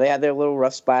 They had their little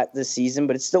rough spot this season,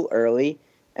 but it's still early,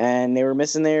 and they were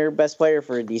missing their best player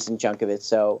for a decent chunk of it.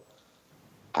 So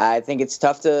I think it's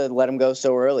tough to let him go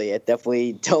so early. I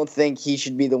definitely don't think he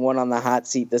should be the one on the hot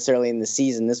seat this early in the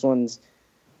season. This one's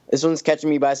catching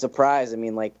me by surprise. I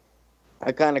mean, like,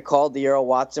 I kind of called the Earl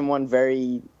Watson one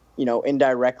very,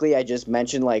 indirectly. I just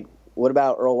mentioned, like, what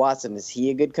about Earl Watson? Is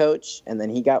he a good coach? And then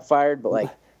he got fired, but, like...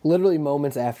 Literally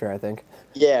moments after, I think.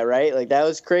 Yeah, right? Like, that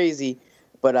was crazy.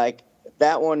 But, like,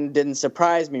 that one didn't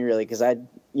surprise me, really, because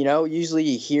usually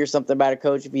you hear something about a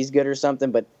coach if he's good or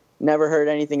something, but never heard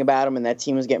anything about him, and that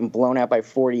team was getting blown out by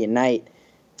 40 a night.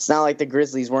 It's not like the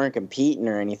Grizzlies weren't competing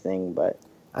or anything, but...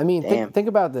 I mean, think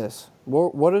about this.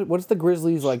 What's the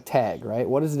Grizzlies like tag, right?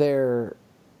 What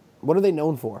are they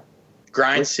known for?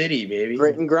 Grind City, baby.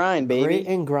 Grit and grind, baby. Grit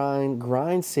and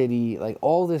grind city, like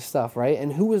all this stuff, right?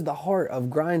 And who was the heart of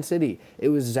Grind City? It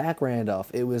was Zach Randolph.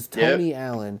 It was Tony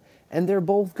Allen. And they're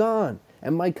both gone.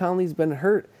 And Mike Conley's been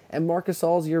hurt. And Marc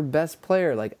Gasol's your best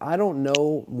player. Like, I don't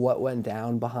know what went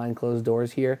down behind closed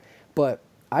doors here, but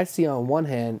I see on one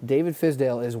hand, David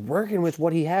Fizdale is working with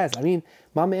what he has. I mean,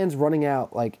 my man's running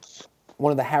out like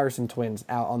one of the Harrison twins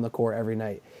out on the court every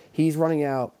night. He's running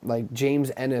out like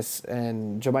James Ennis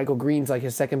and JaMychal Green's like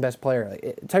his second best player.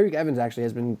 Tyreek Evans actually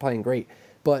has been playing great,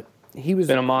 but he's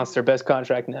been a monster, best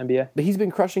contract in the NBA. But he's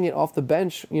been crushing it off the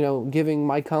bench, giving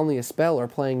Mike Conley a spell or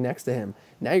playing next to him.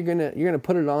 Now you're gonna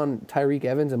put it on Tyreek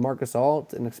Evans and Marc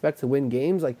Gasol and expect to win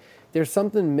games. Like, there's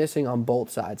something missing on both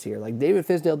sides here. Like, David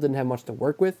Fizdale didn't have much to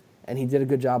work with. and he did a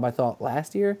good job, I thought,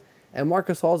 last year. And Marc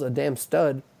Gasol's a damn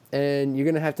stud, and you're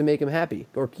going to have to make him happy,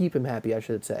 or keep him happy, I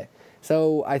should say.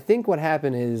 So I think what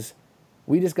happened is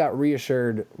we just got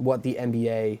reassured what the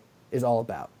NBA is all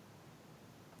about.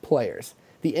 Players.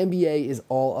 The NBA is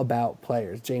all about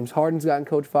players. James Harden's gotten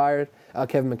coach fired.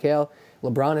 Kevin McHale.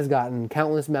 LeBron has gotten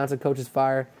countless amounts of coaches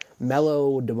fired.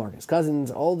 Melo, DeMarcus Cousins,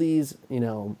 all these,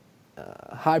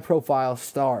 high-profile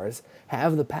stars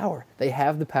have the power. They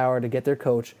have the power to get their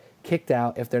coach kicked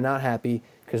out if they're not happy,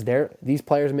 because these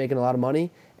players are making a lot of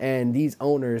money, and these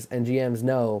owners and GMs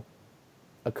know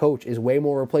a coach is way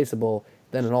more replaceable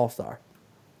than an all-star.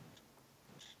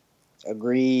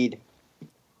 Agreed.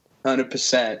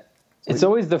 100%. It's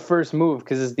always the first move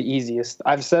because it's the easiest.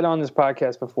 I've said on this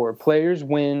podcast before, players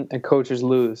win and coaches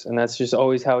lose, and that's just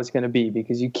always how it's going to be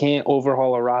because you can't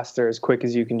overhaul a roster as quick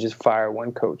as you can just fire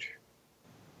one coach.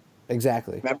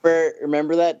 Exactly.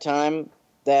 Remember that time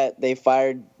that they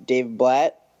fired David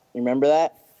Blatt? You remember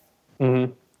that?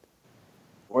 Mm-hmm.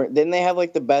 Didn't they have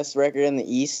like the best record in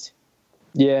the East?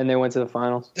 Yeah, and they went to the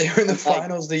finals. They were in the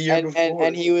finals the year before.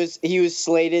 And he was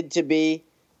slated to be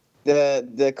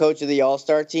the coach of the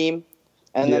All-Star team.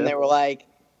 And then they were like,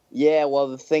 yeah, well,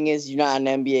 the thing is you're not an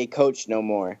NBA coach no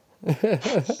more.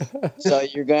 So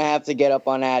you're going to have to get up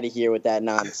on out of here with that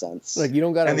nonsense. Like, you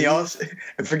don't got to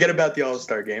and forget about the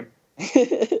All-Star game.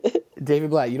 David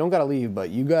Blatt, you don't got to leave, but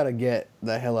you got to get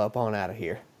the hell up on out of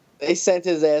here. They sent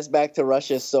his ass back to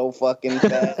Russia so fucking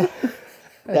fast.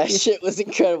 That shit was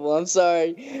incredible. I'm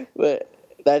sorry, but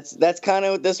that's kind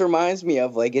of what this reminds me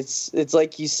of. Like it's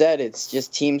like you said, it's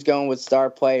just teams going with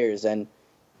star players, and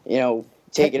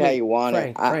take it how you want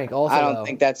Frank, it. Frank, also, I don't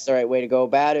think that's the right way to go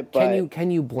about it. But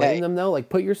can you blame them though? Like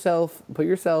put yourself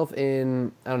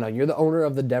in. I don't know. You're the owner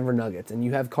of the Denver Nuggets, and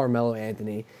you have Carmelo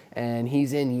Anthony, and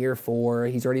he's in year 4.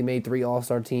 He's already made 3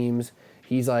 All-Star teams.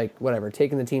 He's like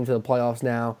taking the team to the playoffs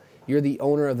now. You're the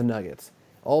owner of the Nuggets.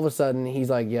 All of a sudden, he's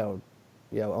like, yo,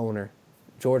 owner,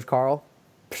 George Karl,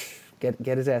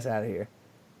 get his ass out of here.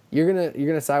 You're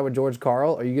gonna side with George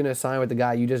Karl, or are you gonna sign with the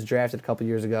guy you just drafted a couple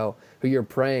years ago, who you're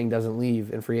praying doesn't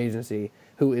leave in free agency,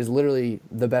 who is literally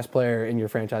the best player in your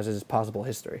franchise's possible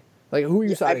history? Like, who are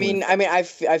you siding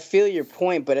with? I feel your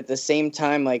point, but at the same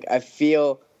time, like I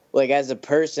feel like as a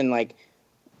person, like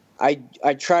I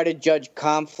try to judge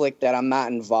conflict that I'm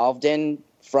not involved in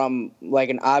from like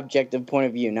an objective point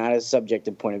of view, not a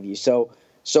subjective point of view. So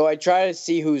I try to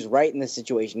see who's right in the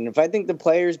situation. And if I think the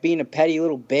player's being a petty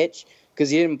little bitch because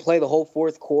he didn't play the whole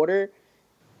fourth quarter,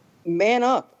 man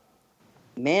up.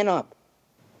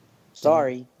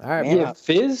 Sorry. All right, man yeah, up.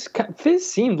 Fizz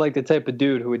seemed like the type of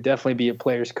dude who would definitely be a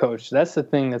player's coach. That's the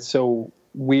thing that's so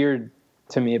weird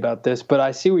to me about this. But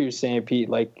I see what you're saying, Pete.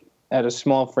 Like at a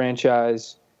small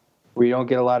franchise where you don't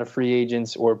get a lot of free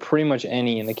agents, or pretty much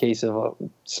any in the case of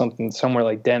somewhere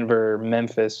like Denver or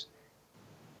Memphis,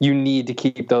 you need to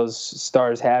keep those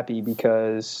stars happy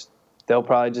because they'll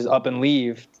probably just up and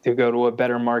leave to go to a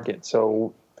better market.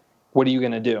 So what are you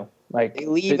going to do? Like They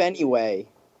leave anyway.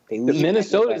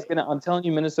 Minnesota's going to, I'm telling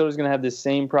you, Minnesota's going to have the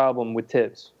same problem with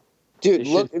Tibbs. Dude,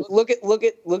 look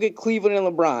at Cleveland and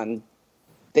LeBron.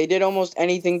 They did almost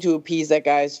anything to appease that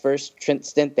guy's first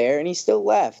stint there, and he still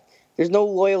left. There's no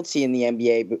loyalty in the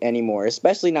NBA anymore,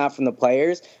 especially not from the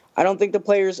players. I don't think the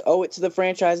players owe it to the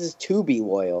franchises to be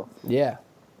loyal. Yeah.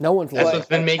 No one's That's loyal. what's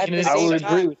been making it. I would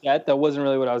agree with that. That wasn't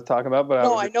really what I was talking about. But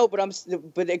I know,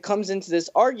 but it comes into this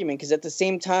argument because at the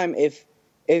same time, if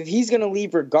he's going to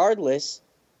leave regardless,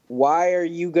 why are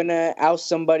you going to oust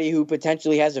somebody who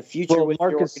potentially has a future with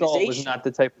your Marcus organization? Gasol was not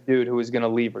the type of dude who was going to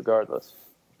leave regardless.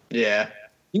 Yeah.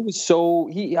 He was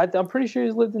I'm pretty sure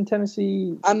he's lived in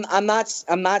Tennessee. I'm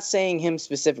not saying him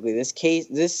specifically.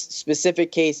 This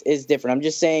specific case is different. I'm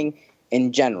just saying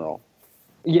in general.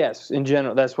 Yes, in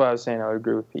general. That's why I was saying I would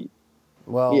agree with Pete.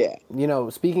 Well, yeah.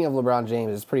 Speaking of LeBron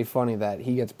James, it's pretty funny that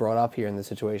he gets brought up here in this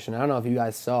situation. I don't know if you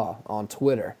guys saw on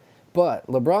Twitter, but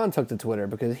LeBron took to Twitter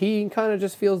because he kind of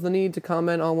just feels the need to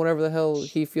comment on whatever the hell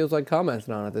he feels like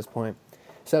commenting on at this point.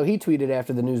 So he tweeted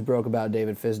after the news broke about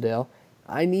David Fizdale,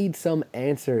 "I need some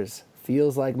answers.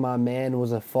 Feels like my man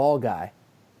was a fall guy."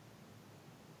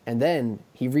 And then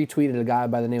he retweeted a guy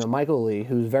by the name of Michael Lee,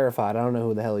 who's verified. I don't know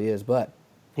who the hell he is, but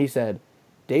he said,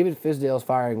 "David Fizdale's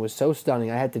firing was so stunning,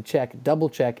 I had to double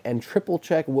check, and triple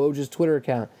check Woj's Twitter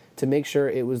account to make sure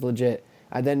it was legit.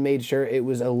 I then made sure it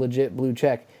was a legit blue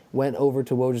check, went over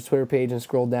to Woj's Twitter page and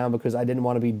scrolled down because I didn't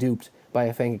want to be duped by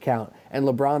a fake account." And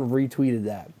LeBron retweeted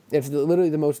that. It's literally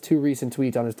the most 2 recent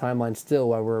tweets on his timeline still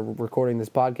while we're recording this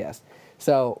podcast.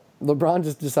 So LeBron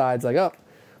just decides like, oh,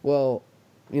 well,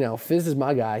 Fizz is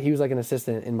my guy. He was like an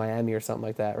assistant in Miami or something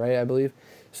like that, right? I believe.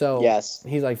 So yes,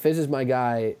 he's like, Fizz is my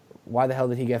guy. why the hell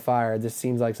did he get fired? This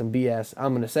seems like some BS.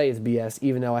 I'm going to say it's BS,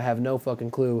 even though I have no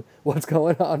fucking clue what's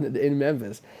going on in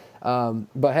Memphis.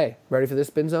 But hey, ready for this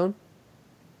spin zone?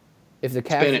 If the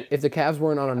Cavs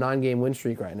weren't on a 9-game win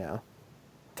streak right now,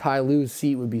 Ty Lue's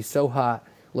seat would be so hot.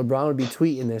 LeBron would be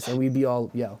tweeting this, and we'd be all,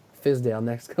 Fizdale,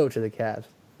 next coach of the Cavs.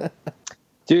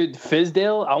 Dude,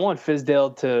 Fizdale, I want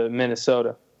Fizdale to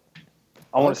Minnesota.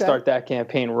 I want to start that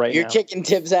campaign right now. You're kicking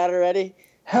Tibbs out already?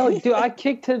 Hell, dude, I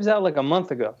kicked Tibbs out like a month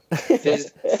ago.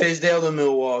 Fizdale to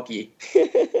Milwaukee.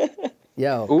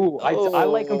 Yo. Ooh, I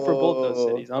like him for both those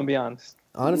cities, I'll be honest.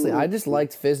 Honestly, I just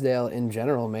liked Fizdale in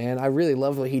general, man. I really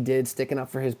loved what he did, sticking up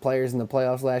for his players in the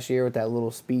playoffs last year with that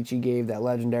little speech he gave, that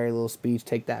legendary little speech,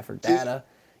 take that for data,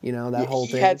 that whole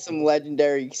thing. He had some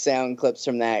legendary sound clips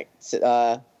from that,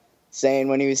 saying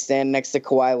when he was standing next to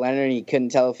Kawhi Leonard, he couldn't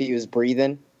tell if he was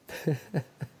breathing,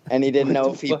 and he didn't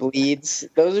know if he bleeds.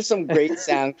 Those are some great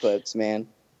sound clips, man.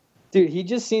 Dude, he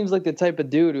just seems like the type of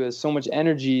dude who has so much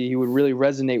energy, he would really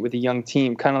resonate with a young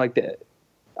team, kind of like the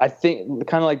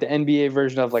NBA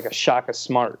version of like a Shaka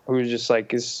Smart, who's just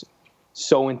like is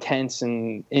so intense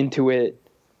and into it.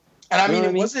 And I mean,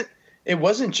 it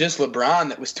wasn't just LeBron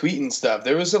that was tweeting stuff.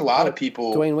 There was a lot of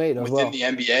people Dwayne Wade within the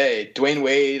NBA. Dwayne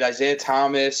Wade, Isaiah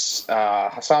Thomas,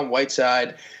 Hassan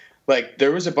Whiteside. Like,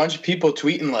 there was a bunch of people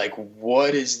tweeting like,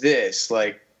 "What is this?"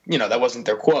 Like, that wasn't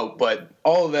their quote, but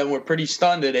all of them were pretty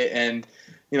stunned at it, and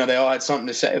they all had something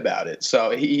to say about it.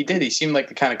 So he did. He seemed like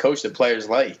the kind of coach that players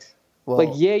liked.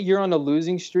 Well, you're on a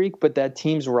losing streak, but that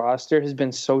team's roster has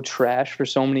been so trash for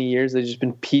so many years. They've just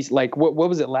been Like, what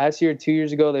was it last year? 2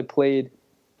 years ago, they played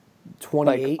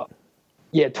 28.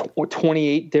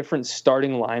 28 different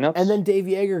starting lineups. And then Dave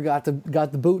Yeager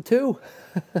got the boot too.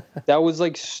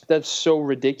 That's so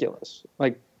ridiculous.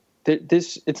 Like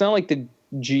it's not like the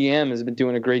GM has been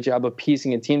doing a great job of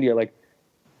piecing a team together. Like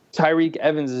Tyreek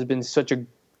Evans has been such a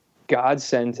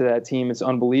godsend to that team. It's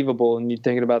unbelievable. And you're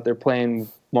thinking about they're playing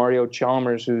Mario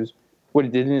Chalmers,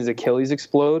 didn't his Achilles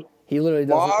explode? He literally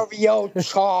does Mario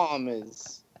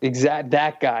Chalmers.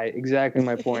 That guy. Exactly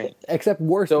my point. Except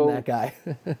worse than that guy.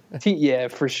 Yeah,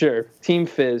 for sure. Team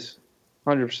Fizz,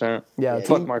 100%. Yeah,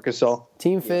 fuck Marcus Gasol.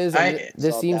 Team Fizz.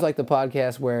 This seems like the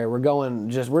podcast where we're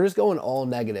just going all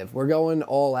negative. We're going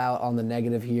all out on the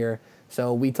negative here.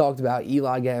 So we talked about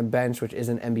Eli getting benched, which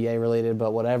isn't NBA related,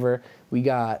 but whatever. We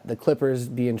got the Clippers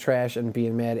being trash and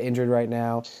being mad injured right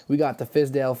now. We got the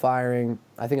Fizdale firing.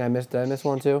 I think did I miss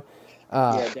one too?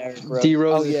 Derrick Rose. D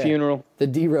Rose's funeral. The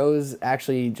D Rose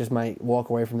actually just might walk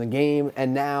away from the game.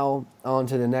 And now on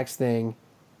to the next thing.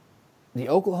 The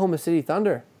Oklahoma City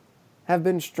Thunder have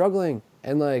been struggling,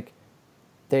 and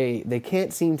they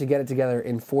can't seem to get it together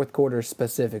in fourth quarter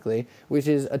specifically, which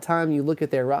is a time you look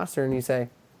at their roster and you say,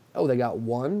 oh, they got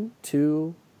 1,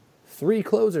 2, 3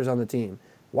 closers on the team.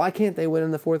 Why can't they win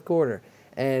in the fourth quarter?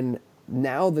 And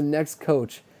now the next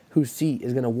coach whose seat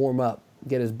is going to warm up,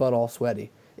 get his butt all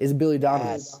sweaty, is Billy Donovan.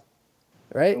 Yes.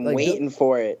 Right? I'm waiting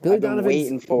for it. Billy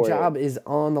Donovan's job is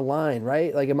on the line,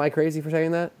 right? Like, am I crazy for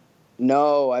saying that?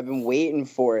 No, I've been waiting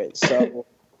for it. So,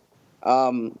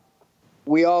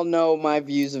 we all know my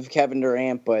views of Kevin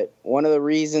Durant, but one of the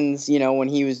reasons, when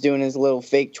he was doing his little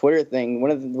fake Twitter thing, one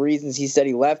of the reasons he said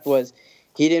he left was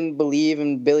he didn't believe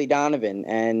in Billy Donovan.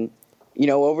 And,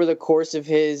 over the course of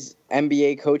his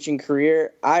NBA coaching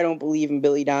career, I don't believe in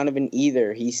Billy Donovan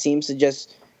either. He seems to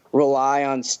just rely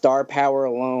on star power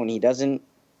alone. He doesn't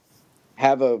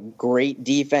have a great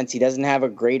defense. He doesn't have a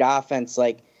great offense.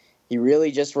 Like, he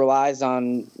really just relies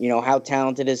on, how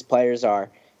talented his players are.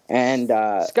 And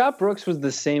Scott Brooks was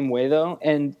the same way, though.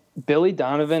 And Billy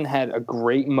Donovan had a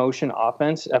great motion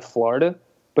offense at Florida,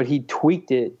 but he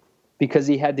tweaked it because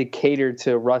he had to cater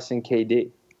to Russ and KD,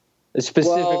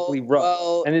 specifically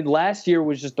Russ. And then last year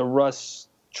was just the Russ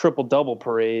triple-double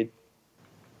parade.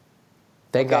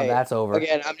 Thank God that's over.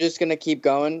 Again, I'm just going to keep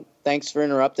going. Thanks for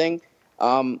interrupting.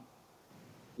 When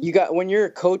you're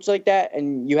a coach like that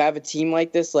and you have a team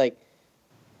like this,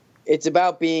 it's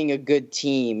about being a good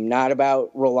team, not about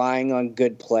relying on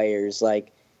good players.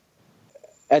 Like,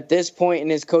 at this point in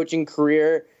his coaching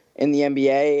career in the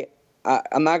NBA,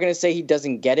 I'm not going to say he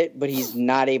doesn't get it, but he's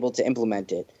not able to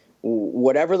implement it.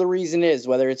 Whatever the reason is,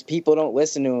 whether it's people don't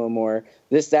listen to him or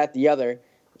this, that, the other,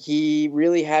 he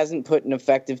really hasn't put an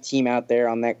effective team out there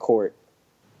on that court,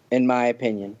 in my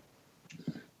opinion.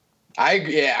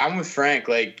 I'm with Frank.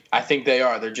 I think they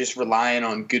are. They're just relying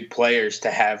on good players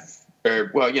to have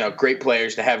great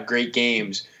players to have great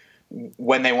games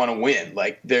when they want to win.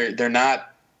 They're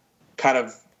not kind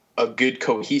of a good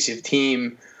cohesive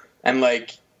team, and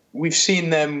we've seen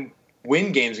them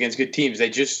win games against good teams. They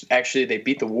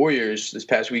beat the Warriors this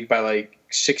past week by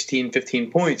 16,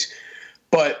 15 points.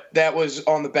 but that was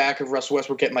on the back of Russell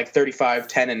Westbrook getting like 35,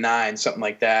 10, and 9, something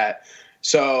like that.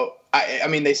 So, I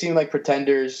mean, they seem like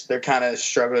pretenders. They're kind of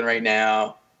struggling right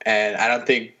now, and I don't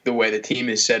think the way the team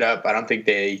is set up, I don't think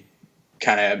they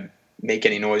kind of make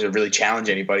any noise or really challenge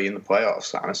anybody in the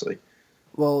playoffs, honestly.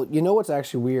 Well, you know what's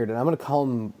actually weird, and I'm going to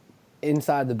come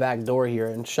inside the back door here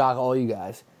and shock all you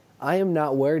guys. I am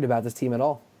not worried about this team at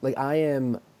all. Like,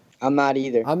 I'm not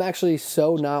either. I'm actually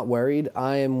so not worried.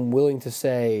 I am willing to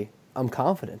say I'm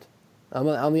confident.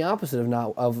 I'm the opposite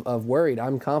of worried.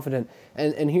 I'm confident,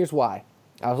 and here's why.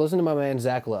 I was listening to my man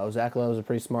Zach Lowe. Zach Lowe is a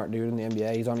pretty smart dude in the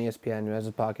NBA. He's on ESPN, he has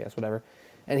a podcast, whatever.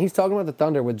 And he's talking about the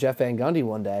Thunder with Jeff Van Gundy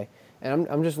one day, and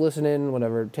I'm just listening,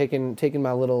 whatever, taking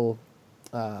my little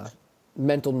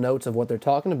mental notes of what they're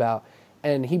talking about.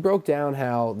 And he broke down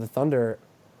how the Thunder,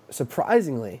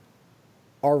 surprisingly,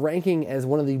 are ranking as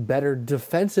one of the better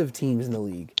defensive teams in the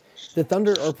league. The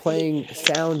Thunder are playing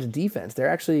sound defense. They're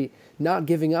actually not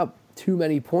giving up too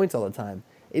many points all the time.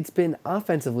 It's been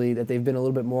offensively that they've been a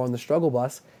little bit more on the struggle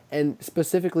bus, and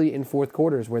specifically in fourth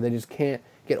quarters where they just can't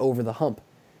get over the hump.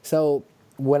 So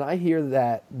when I hear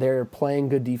that they're playing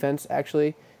good defense,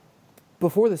 actually,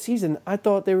 before the season, I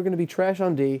thought they were going to be trash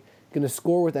on D, going to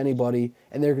score with anybody,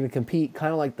 and they're going to compete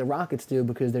kind of like the Rockets do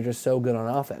because they're just so good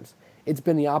on offense. It's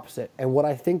been the opposite, and what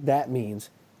I think that means,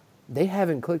 they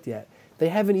haven't clicked yet. They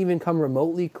haven't even come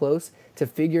remotely close to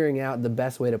figuring out the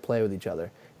best way to play with each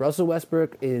other. Russell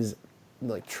Westbrook is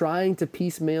like trying to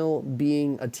piecemeal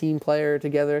being a team player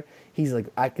together. He's like,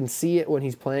 I can see it when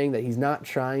he's playing that he's not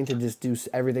trying to just do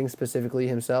everything specifically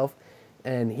himself,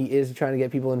 and he is trying to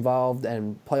get people involved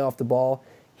and play off the ball.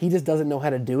 He just doesn't know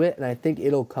how to do it, and I think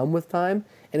it'll come with time.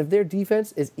 And if their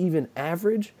defense is even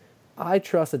average, I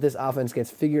trust that this offense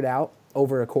gets figured out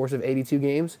over a course of 82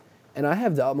 games, and I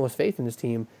have the utmost faith in this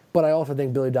team, but I also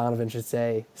think Billy Donovan should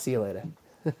say, see you later.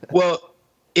 Well,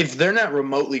 if they're not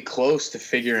remotely close to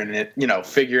figuring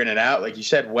it out, like you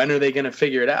said, when are they going to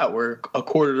figure it out? We're a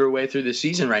quarter of the way through the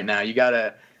season right now. You got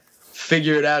to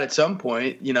figure it out at some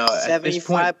point.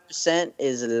 75%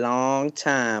 is a long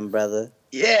time, brother.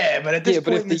 Yeah, but at this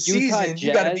point in the season,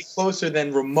 you got to be closer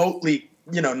than remotely,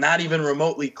 not even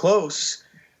remotely close.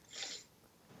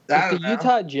 If the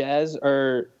Utah Jazz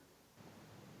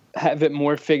have it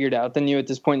more figured out than you at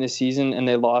this point in the season, and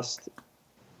they lost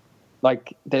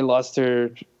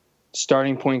their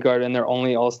starting point guard and their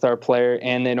only all-star player,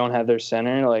 and they don't have their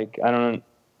center, like I don't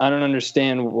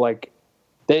understand. Like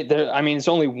it's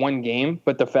only one game,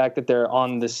 but the fact that they're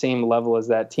on the same level as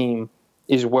that team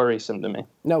is worrisome to me.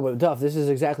 No, but Duff, this is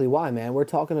exactly why, man. We're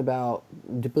talking about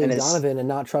Billy Donovan and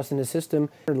not trusting his system.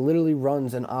 He literally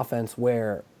runs an offense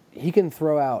where he can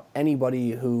throw out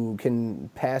anybody who can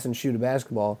pass and shoot a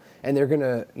basketball, and they're going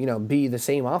to, be the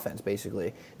same offense,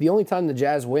 basically. The only time the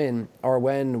Jazz win are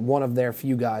when one of their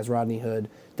few guys, Rodney Hood,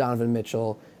 Donovan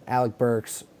Mitchell, Alec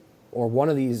Burks, or one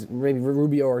of these, maybe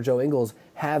Rubio or Joe Ingles,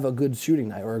 have a good shooting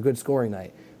night or a good scoring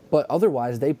night. But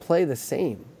otherwise, they play the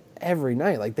same every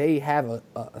night. Like, they have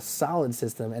a solid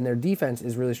system, and their defense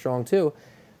is really strong, too.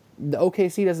 The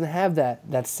OKC doesn't have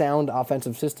that sound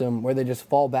offensive system where they just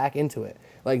fall back into it.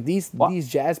 Like these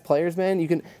Jazz players,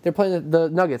 man, they're playing the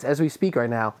Nuggets as we speak right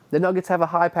now. The Nuggets have a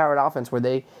high-powered offense where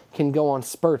they can go on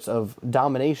spurts of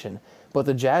domination, but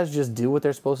the Jazz just do what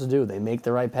they're supposed to do. They make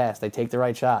the right pass, they take the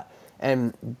right shot,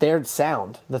 and they're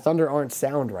sound. The Thunder aren't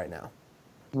sound right now.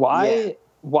 Why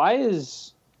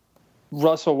is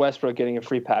Russell Westbrook getting a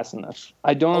free pass in this?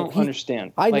 I don't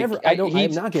understand. I'm not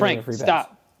getting a free pass.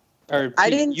 Stop. I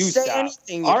didn't say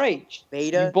anything. All right,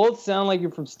 beta. You both sound like you're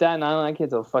from Staten Island. I can't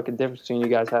tell the fucking difference between you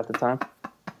guys half the time.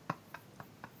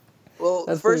 Well,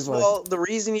 first of all, the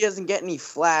reason he doesn't get any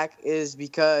flack is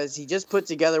because he just put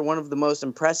together one of the most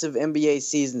impressive NBA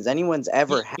seasons anyone's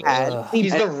ever had.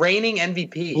 He's the reigning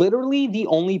MVP. Literally, the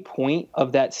only point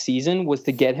of that season was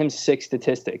to get him 6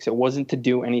 statistics. It wasn't to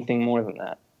do anything more than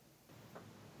that.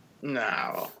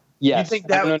 No. Yes, you think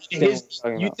that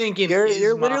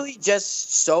you're literally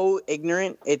just so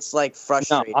ignorant. It's like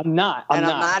frustrating. No, I'm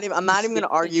not. I'm not even going to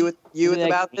argue with you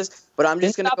about this. But I'm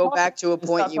just going to go back to a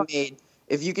point you made.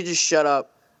 If you could just shut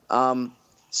up.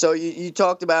 So you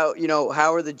talked about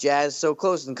how are the Jazz so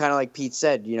close, and kind of like Pete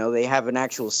said, they have an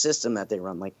actual system that they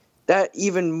run. Like that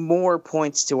even more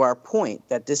points to our point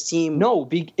that this team. No,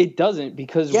 it doesn't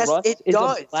because yes, Russ it is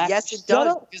does. a black. Yes, it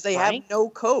does because they have no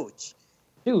coach.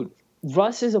 Dude.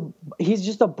 Russ he's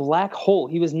just a black hole.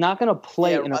 He was not going to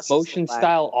play an motion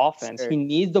style offense. Sure. He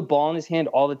needs the ball in his hand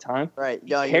all the time. Right. He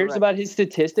cares about his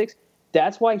statistics.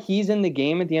 That's why he's in the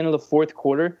game at the end of the fourth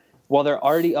quarter while they're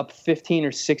already up 15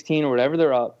 or 16 or whatever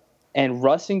they're up. And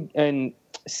Russ and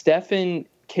Steph and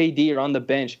KD are on the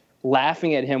bench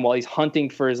laughing at him while he's hunting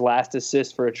for his last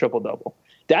assist for a triple-double.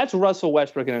 That's Russell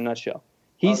Westbrook in a nutshell.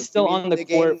 He's still on the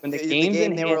court when the game's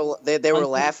in hand. They were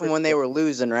laughing when they were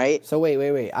losing, right? So wait.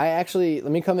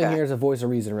 Let me come in here as a voice of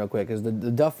reason real quick, because the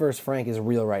Duff versus Frank is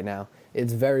real right now.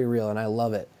 It's very real, and I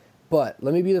love it. But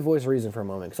let me be the voice of reason for a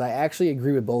moment, because I actually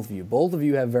agree with both of you. Both of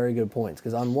you have very good points,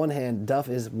 because on one hand, Duff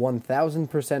is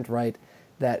 1,000% right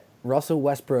that Russell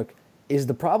Westbrook is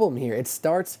the problem here. It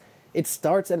starts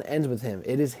and ends with him.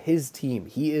 It is his team.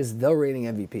 He is the reigning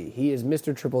MVP. He is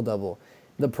Mr. Triple-Double.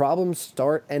 The problems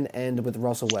start and end with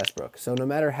Russell Westbrook. So no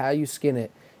matter how you skin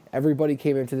it, everybody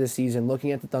came into this season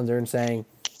looking at the Thunder and saying,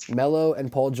 Melo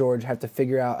and Paul George have to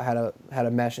figure out how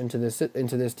to mesh into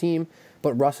this team,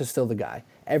 but Russ is still the guy.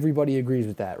 Everybody agrees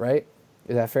with that, right?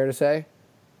 Is that fair to say?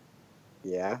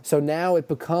 Yeah. So now it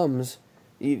becomes,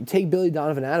 you take Billy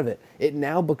Donovan out of it, it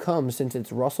now becomes, since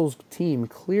it's Russell's team,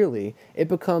 clearly, it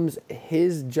becomes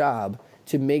his job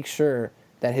to make sure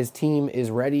that his team is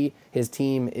ready, his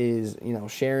team is,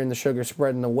 sharing the sugar,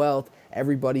 spreading the wealth,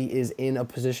 everybody is in a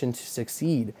position to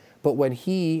succeed. But when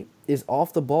he is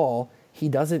off the ball, he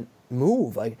doesn't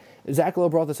move. Like, Zach Lowe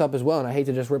brought this up as well, and I hate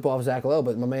to just rip off Zach Lowe,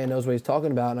 but my man knows what he's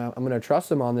talking about, and I'm going to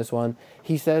trust him on this one.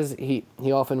 He says he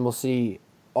often will see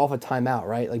off a timeout,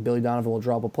 right? Like Billy Donovan will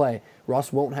drop a play.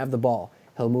 Russ won't have the ball.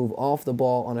 He'll move off the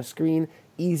ball on a screen,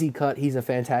 easy cut. He's a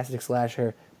fantastic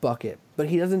slasher, bucket. But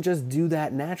he doesn't just do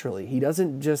that naturally. He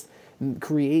doesn't just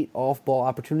create off-ball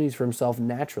opportunities for himself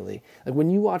naturally. Like when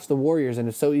you watch the Warriors, and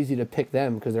it's so easy to pick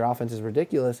them because their offense is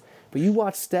ridiculous, but you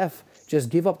watch Steph just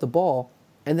give up the ball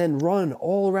and then run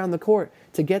all around the court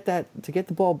to get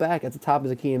the ball back at the top of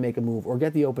the key and make a move, or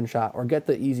get the open shot, or get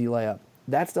the easy layup.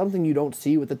 That's something you don't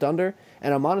see with the Thunder,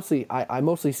 and I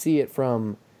mostly see it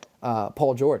from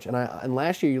Paul George. And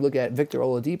last year, you look at Victor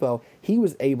Oladipo, he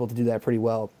was able to do that pretty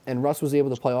well, and Russ was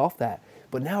able to play off that.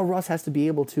 But now Russ has to be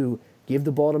able to give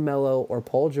the ball to Melo or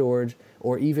Paul George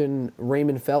or even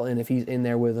Raymond Felton if he's in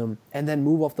there with him, and then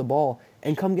move off the ball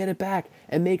and come get it back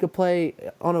and make a play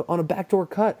on a backdoor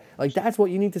cut. Like, that's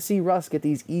what you need to see Russ get,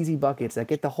 these easy buckets that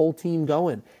get the whole team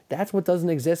going. That's what doesn't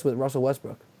exist with Russell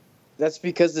Westbrook. That's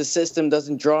because the system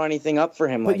doesn't draw anything up for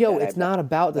him. But it's not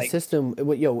about the system.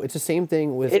 It's the same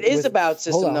thing with. It is about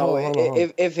system, though.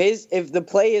 If the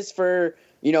play is for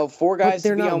four guys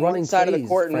to be on one side of the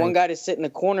court and one guy to sit in the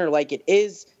corner, like it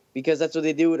is, because that's what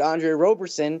they do with Andre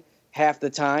Roberson half the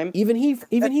time. Even he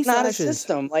not slashes. A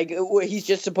system. Like he's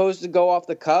just supposed to go off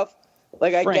the cuff.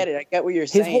 Like I get it. I get what you're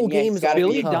saying. His whole game is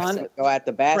Billy go at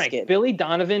the basket. Frank, Billy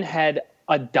Donovan had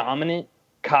a dominant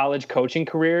college coaching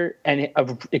career and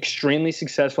an extremely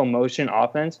successful motion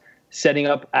offense, setting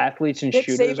up athletes and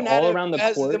shooters all around the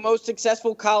court. The most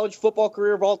successful college football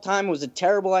career of all time, was a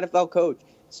terrible NFL coach.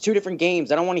 It's two different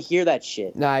games. I don't want to hear that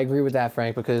shit. No, I agree with that,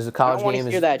 Frank, because the college game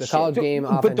is the college game.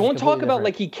 But don't talk about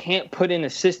like he can't put in a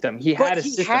system. He had a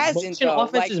system.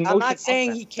 I'm not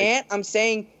saying he can't. I'm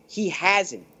saying he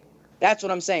hasn't. That's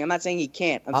what I'm saying. I'm not saying he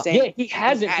can't. I'm saying he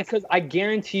hasn't, because I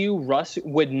guarantee you Russ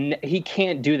he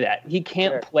can't do that. He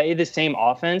can't play the same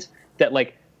offense that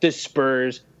like the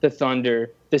Spurs, the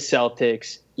Thunder, the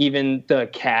Celtics, even the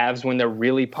Cavs when they're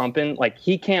really pumping. Like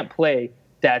he can't play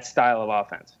that style of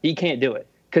offense. He can't do it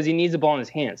because he needs the ball in his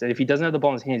hands. And if he doesn't have the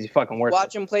ball in his hands, he's fucking worthless.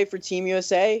 Watch him play for Team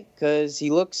USA because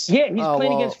he looks. Yeah, he's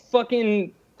playing against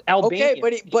fucking Albania.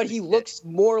 Okay, but he looks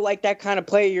more like that kind of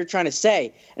player you're trying to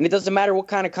say. And it doesn't matter what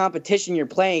kind of competition you're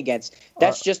playing against.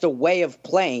 That's just a way of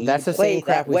playing. That's the same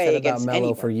crap we said about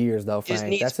Melo for years, though, Frank. Just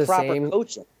needs proper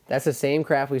coaching. That's the same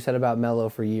crap we said about Melo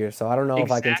for years. So I don't know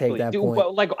if I can take that point.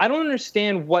 But like, I don't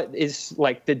understand what is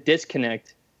like the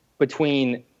disconnect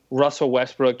between Russell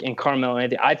Westbrook and Carmelo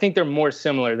Anthony. I think they're more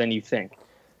similar than you think.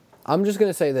 I'm just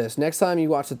gonna say this: next time you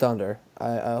watch the Thunder,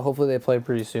 hopefully they play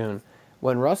pretty soon.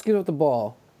 When Russ gives up the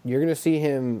ball, you're going to see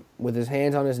him with his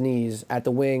hands on his knees at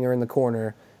the wing or in the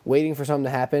corner, waiting for something to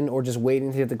happen or just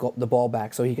waiting to get the ball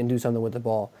back so he can do something with the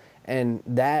ball. And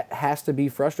that has to be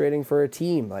frustrating for a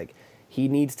team. Like, he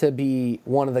needs to be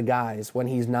one of the guys when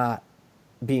he's not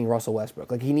being Russell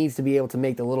Westbrook. Like, he needs to be able to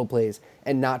make the little plays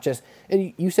and not just...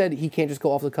 And you said he can't just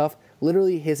go off the cuff.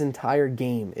 Literally, his entire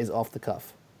game is off the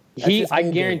cuff. I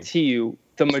guarantee you,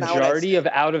 the majority of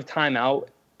out-of-timeout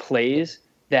plays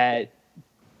that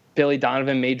Billy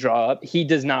Donovan may draw up, he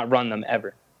does not run them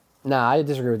ever. Nah, I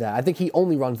disagree with that. I think he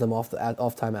only runs them off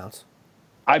timeouts.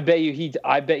 I bet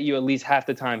you at least half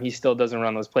the time he still doesn't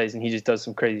run those plays and he just does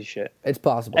some crazy shit. It's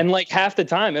possible. And like half the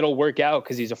time it'll work out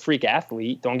because he's a freak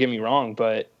athlete. Don't get me wrong,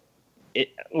 but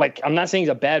I'm not saying he's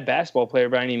a bad basketball player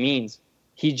by any means.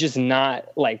 He's just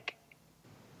not like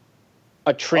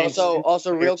a trans.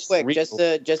 Also, real quick, just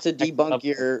to debunk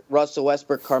your Russell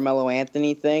Westbrook Carmelo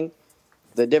Anthony thing.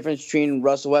 the difference between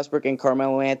Russell Westbrook and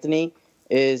Carmelo Anthony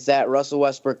is that Russell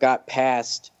Westbrook got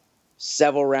past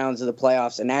several rounds of the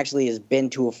playoffs and actually has been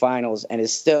to a finals and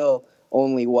is still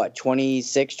only,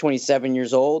 26, 27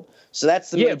 years old. So that's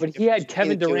the yeah, but he had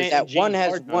Kevin Durant and that one James has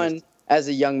Harden won as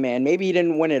a young man. Maybe he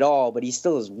didn't win it all, but he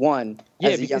still has won.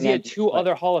 Yeah, because he had two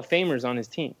other Hall of Famers on his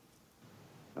team.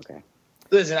 Okay.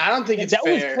 Listen, I don't think it's that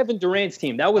fair. Was Kevin Durant's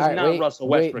team. That was not Russell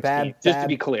Westbrook's team. Just to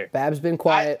be clear, Bab's been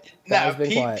quiet.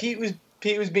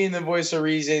 Pete was being the voice of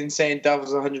reason, saying Duff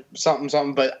was 100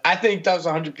 something. But I think Duff's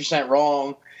 100%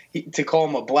 wrong to call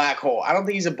him a black hole. I don't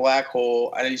think he's a black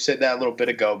hole. I know you said that a little bit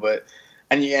ago, but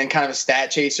and kind of a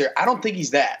stat chaser. I don't think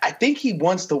he's that. I think he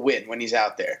wants to win when he's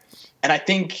out there, and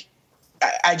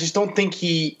I just don't think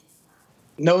he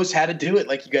knows how to do it,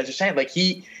 like you guys are saying. Like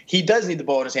he does need the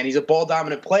ball in his hand. He's a ball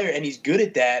dominant player, and he's good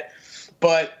at that.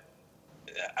 But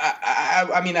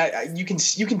you can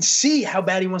see how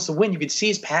bad he wants to win. You can see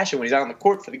his passion when he's out on the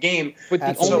court for the game. But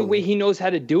the only way he knows how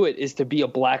to do it is to be a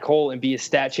black hole and be a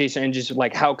stat chaser and just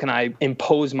like, how can I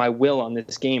impose my will on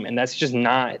this game? And that's just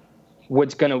not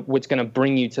what's gonna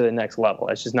bring you to the next level.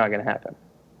 That's just not gonna happen.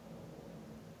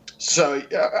 So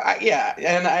yeah,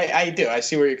 and I do. I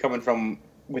see where you're coming from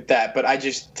with that, but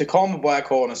to call him a black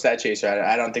hole and a stat chaser,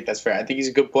 I don't think that's fair. I think he's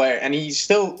a good player, and he's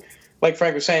still, like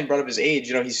Frank was saying, brought up his age.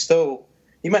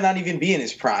 He might not even be in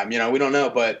his prime. We don't know,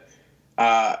 but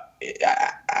I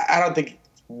don't think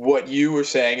what you were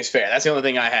saying is fair. That's the only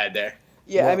thing I had there.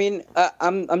 Yeah, I mean,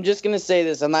 I'm just gonna say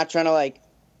this. I'm not trying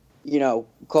to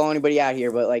call anybody out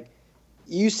here, but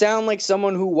you sound like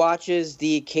someone who watches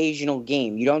the occasional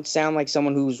game. You don't sound like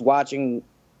someone who's watching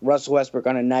Russell Westbrook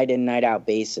on a night in, night out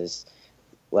basis.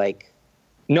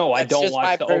 No, I don't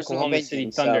watch the Oklahoma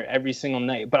City Thunder every single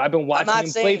night, but I've been watching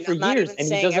him play for years, and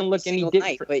he doesn't look any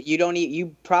different. But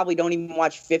you probably don't even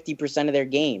watch 50% of their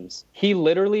games. He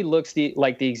literally looks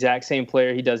like the exact same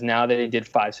player he does now that he did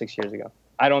 5-6 years ago.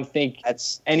 I don't think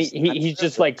he's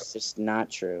just like, it's just not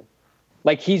true.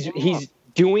 Like he's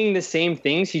doing the same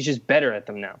things. He's just better at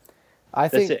them now.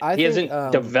 He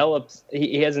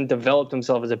hasn't developed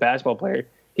himself as a basketball player.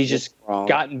 He's just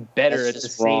gotten better at the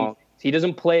same. He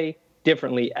doesn't play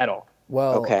differently at all.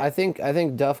 Well, okay. I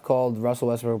think Duff called Russell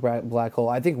Westbrook black hole.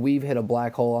 I think we've hit a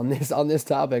black hole on this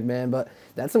topic, man. But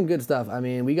that's some good stuff. I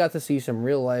mean, we got to see some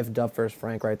real life Duff versus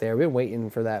Frank right there. We've been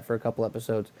waiting for that for a couple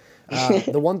episodes.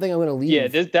 The one thing I'm going to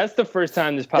leave. Yeah, that's the first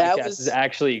time this podcast has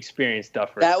actually experienced Duff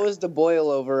versus Frank. That was the boil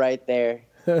over right there.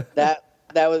 that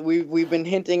was we've been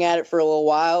hinting at it for a little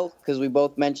while because we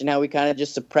both mentioned how we kind of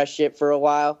just suppress shit for a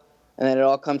while, and then it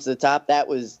all comes to the top. That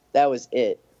was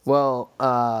it. Well,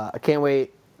 I can't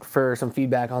wait for some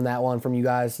feedback on that one from you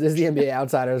guys. This is the NBA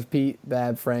Outsiders, Pete,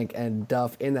 Bab, Frank, and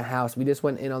Duff in the house. We just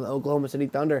went in on the Oklahoma City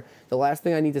Thunder. The last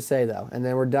thing I need to say, though, and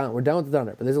then we're done. We're done with the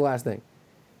Thunder, but this is the last thing.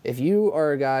 If you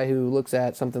are a guy who looks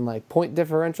at something like point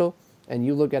differential and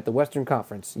you look at the Western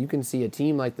Conference, you can see a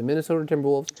team like the Minnesota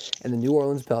Timberwolves and the New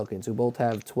Orleans Pelicans, who both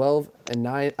have 12 and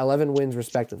 11 wins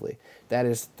respectively. That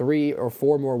is 3 or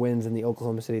 4 more wins than the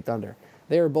Oklahoma City Thunder.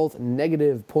 They are both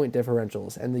negative point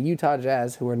differentials, and the Utah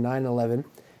Jazz, who are 9-11,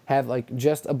 have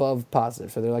just above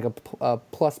positive, so they're like a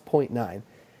plus 0.9.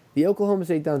 The Oklahoma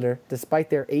City Thunder, despite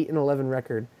their 8-11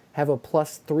 record, have a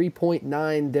plus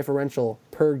 3.9 differential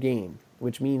per game,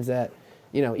 which means that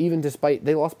even despite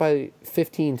they lost by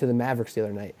 15 to the Mavericks the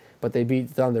other night, but they beat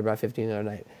the Thunder by 15 the other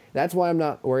night. That's why I'm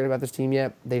not worried about this team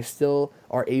yet. They still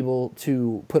are able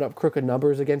to put up crooked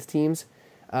numbers against teams.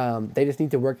 They just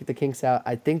need to work the kinks out.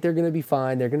 I think they're going to be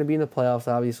fine. They're going to be in the playoffs,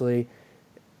 obviously.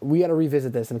 We got to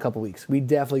revisit this in a couple weeks. We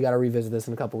definitely got to revisit this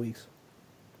in a couple weeks.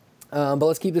 But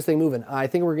let's keep this thing moving. I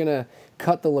think we're going to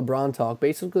cut the LeBron talk.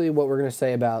 Basically, what we're going to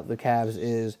say about the Cavs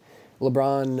is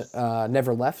LeBron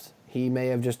never left. He may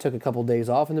have just took a couple days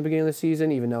off in the beginning of the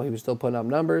season, even though he was still putting up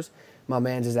numbers. My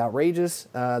man's is outrageous.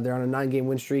 They're on a 9-game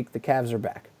win streak. The Cavs are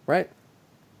back, right?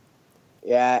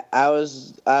 Yeah, I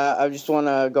just want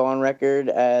to go on record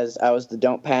as I was the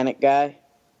don't panic guy.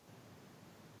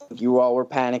 You all were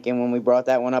panicking when we brought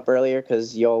that one up earlier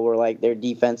because y'all were like, their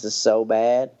defense is so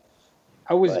bad.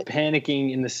 I was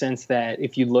panicking in the sense that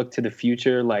if you look to the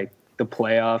future, like the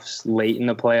playoffs, late in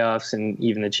the playoffs, and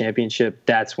even the championship,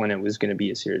 that's when it was going to be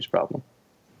a serious problem.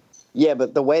 Yeah,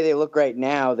 but the way they look right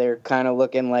now, they're kind of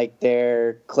looking like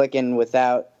they're clicking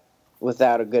without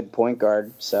a good point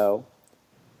guard, so...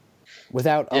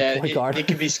 Without a point guard. It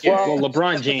could be scary. Well,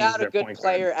 LeBron James without is a good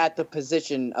player at the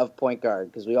position of point guard,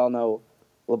 because we all know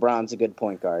LeBron's a good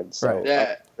point guard. So right.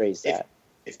 Yeah, raise that.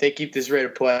 If they keep this rate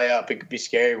of play up, it could be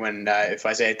scary when if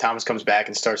Isaiah Thomas comes back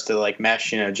and starts to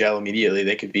mesh, gel immediately.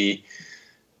 They could be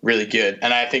really good.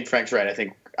 And I think Frank's right. I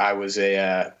think I was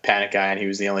a panic guy, and he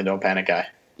was the only don't panic guy.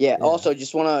 Yeah. Also,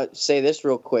 just want to say this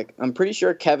real quick. I'm pretty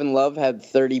sure Kevin Love had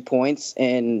 30 points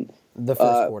in The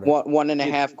first quarter. one and a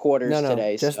half quarters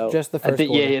today. Just the I first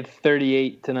think quarter. he had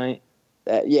 38 tonight.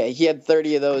 He had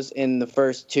 30 of those in the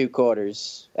first 2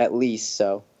 quarters at least.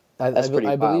 So that's pretty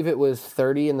I wild. believe it was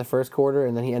 30 in the first quarter,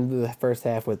 and then he ended the first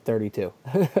half with 32.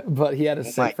 But he had a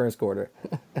sick first quarter.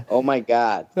 Oh my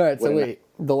God! All right, so wait.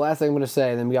 The last thing I'm going to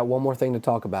say, and then we got one more thing to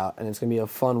talk about, and it's going to be a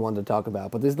fun one to talk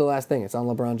about. But this is the last thing. It's on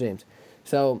LeBron James.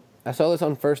 So I saw this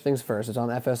on First Things First. It's on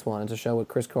FS1. It's a show with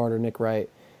Chris Carter, Nick Wright.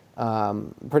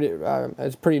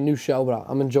 It's a pretty new show, but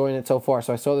I'm enjoying it so far.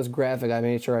 So I saw this graphic. I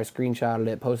made sure I screenshotted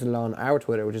it, posted it on our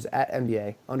Twitter, which is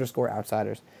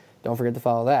 @NBA_outsiders. Don't forget to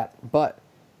follow that. But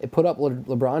it put up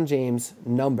LeBron James'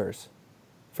 numbers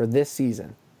for this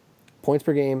season: points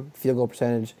per game, field goal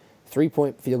percentage,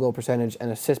 3-point field goal percentage, and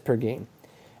assists per game.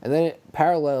 And then it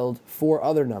paralleled 4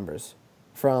 other numbers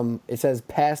from, it says,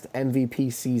 past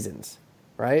MVP seasons,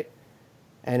 right?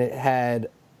 And it had,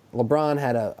 LeBron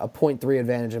had a 0.3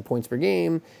 advantage in points per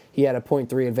game. He had a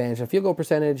 0.3 advantage in field goal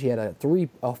percentage. He had a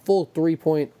full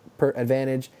 3-point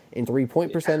advantage in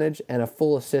 3-point percentage and a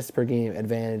full assist per game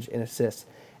advantage in assists.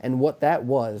 And what that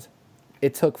was,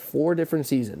 it took 4 different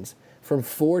seasons from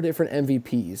 4 different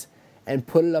MVPs and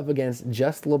put it up against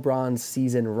just LeBron's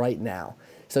season right now.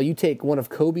 So you take one of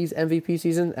Kobe's MVP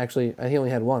season. Actually, he only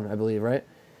had one, I believe, right?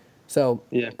 So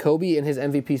yeah. Kobe in his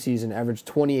MVP season averaged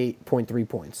 28.3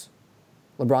 points.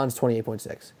 LeBron's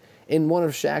 28.6. In one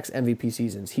of Shaq's MVP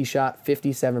seasons, he shot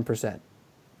 57%.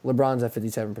 LeBron's at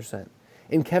 57%.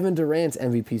 In Kevin Durant's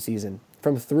MVP season,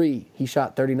 from 3, he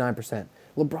shot 39%.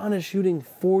 LeBron is shooting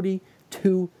 42%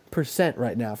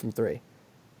 right now from 3.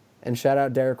 And shout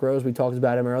out Derrick Rose, we talked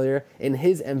about him earlier. In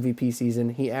his MVP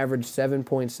season, he averaged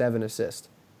 7.7 assists.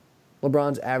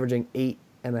 LeBron's averaging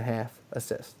 8.5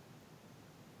 assists.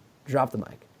 Drop the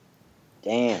mic.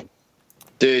 Damn.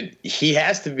 Dude, he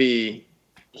has to be.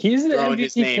 He's the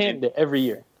MVP candidate every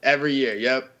year. Every year,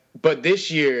 yep. But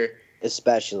this year,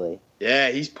 especially.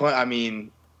 Yeah, he's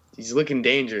looking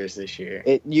dangerous this year.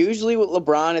 It usually with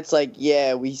LeBron, it's like,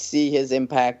 yeah, we see his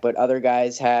impact, but other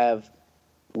guys have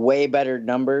way better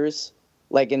numbers,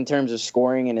 like in terms of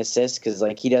scoring and assists, because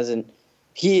like he's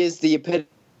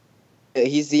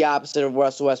the opposite of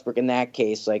Russell Westbrook in that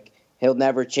case. Like, he'll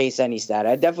never chase any stat.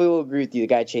 I definitely will agree with you. The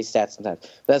guy chases stats sometimes.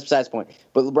 But that's besides the point.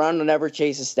 But LeBron will never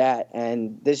chase a stat.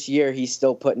 And this year, he's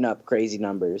still putting up crazy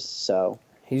numbers. So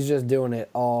he's just doing it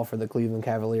all for the Cleveland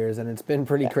Cavaliers. And it's been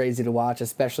pretty crazy to watch,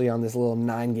 especially on this little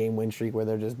 9-game win streak where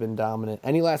they've just been dominant.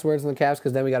 Any last words on the Cavs?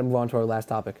 Because then we got to move on to our last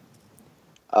topic.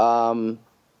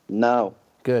 No.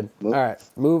 Good. All right,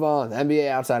 move on. NBA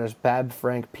Outsiders, Bab,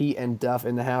 Frank, Pete, and Duff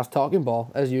in the house, talking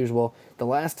ball, as usual. The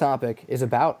last topic is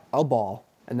about a ball,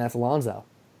 and that's Lonzo.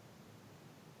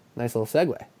 Nice little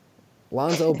segue.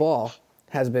 Lonzo Ball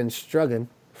has been struggling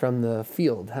from the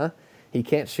field, huh? He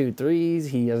can't shoot threes.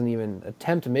 He doesn't even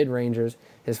attempt mid-rangers.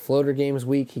 His floater game is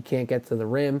weak. He can't get to the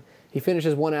rim. He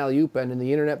finishes one alley-oop, and then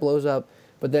the internet blows up.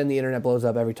 But then the internet blows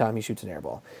up every time he shoots an air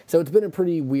ball. So it's been a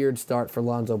pretty weird start for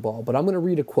Lonzo Ball. But I'm going to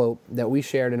read a quote that we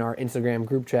shared in our Instagram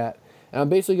group chat. And I'm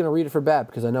basically going to read it for Bab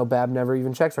because I know Bab never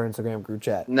even checks our Instagram group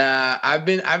chat. Nah, I've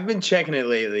been checking it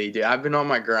lately, dude. I've been on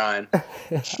my grind. Proud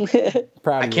of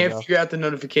I can't figure out the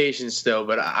notifications still,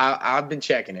 but I've been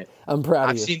checking it. I'm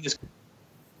proud of you. I've seen this.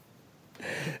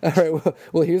 All right,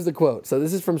 well, here's the quote. So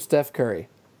this is from Steph Curry,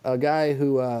 a guy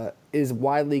who is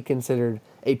widely considered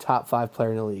a top 5 player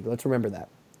in the league. Let's remember that.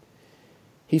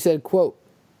 He said, quote,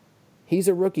 "He's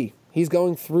a rookie. He's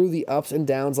going through the ups and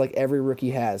downs like every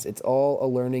rookie has. It's all a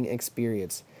learning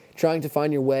experience. Trying to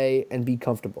find your way and be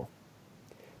comfortable."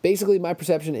 Basically, my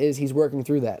perception is he's working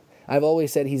through that. I've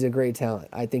always said he's a great talent.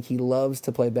 I think he loves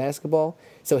to play basketball,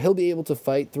 so he'll be able to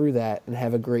fight through that and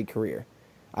have a great career.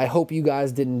 I hope you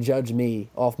guys didn't judge me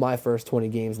off my first 20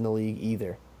 games in the league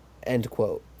either. End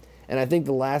quote. And I think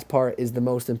the last part is the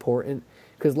most important,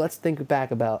 because let's think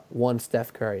back about one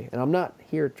Steph Curry. And I'm not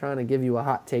here trying to give you a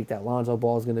hot take that Lonzo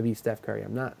Ball is going to be Steph Curry.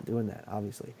 I'm not doing that,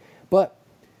 obviously. But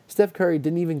Steph Curry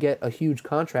didn't even get a huge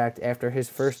contract after his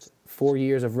first 4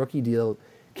 years of rookie deal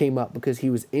came up because he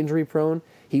was injury prone.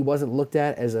 He wasn't looked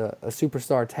at as a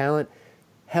superstar talent.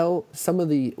 Hell, some of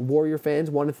the Warrior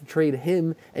fans wanted to trade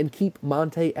him and keep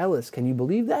Monte Ellis. Can you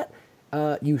believe that?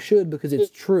 You should, because it's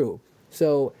true.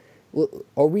 So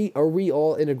are we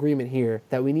all in agreement here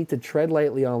that we need to tread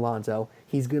lightly on Lonzo?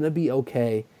 He's going to be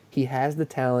okay. He has the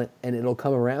talent, and it'll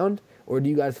come around? Or do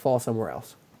you guys fall somewhere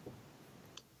else?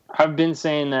 I've been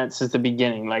saying that since the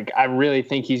beginning. Like, I really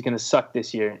think he's going to suck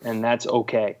this year, and that's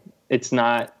okay. It's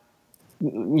not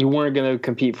you weren't going to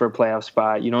compete for a playoff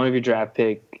spot. You don't have your draft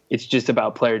pick. It's just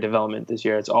about player development this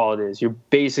year. That's all it is. You're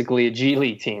basically a G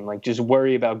League team. Like, just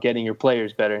worry about getting your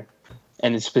players better.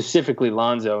 And it's specifically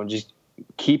Lonzo, and just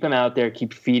keep him out there,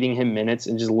 keep feeding him minutes,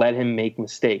 and just let him make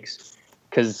mistakes.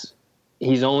 Because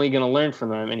he's only going to learn from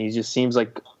them, and he just seems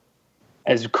like,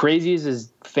 as crazy as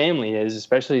his family is,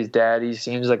 especially his dad, he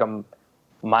seems like a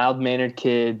mild-mannered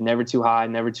kid, never too high,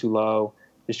 never too low,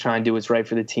 just trying to do what's right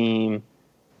for the team.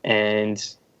 And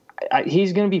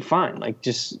he's going to be fine. Like,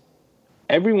 just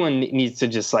everyone needs to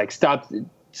just, like, stop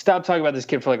talking about this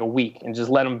kid for, like, a week and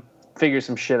just let him figure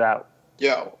some shit out.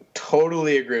 Yo,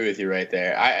 totally agree with you right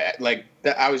there. I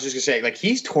was just going to say, like,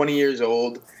 he's 20 years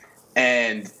old,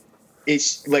 and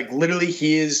it's, like, literally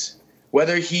he is –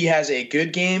 whether he has a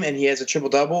good game and he has a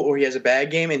triple-double or he has a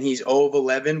bad game and he's 0 of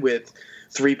 11 with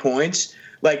 3 points,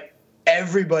 like,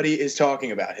 everybody is talking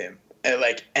about him.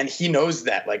 And he knows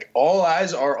that. Like, all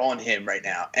eyes are on him right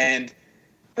now, and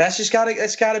that's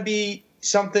gotta be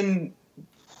something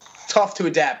tough to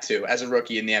adapt to as a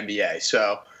rookie in the NBA.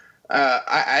 So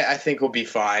I think he'll be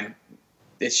fine.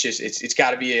 It's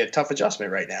got to be a tough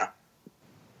adjustment right now.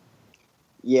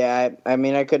 Yeah, I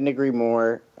mean, I couldn't agree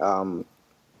more.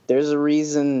 There's a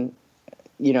reason,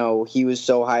 he was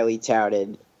so highly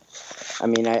touted. I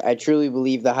mean, I truly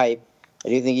believe the hype. I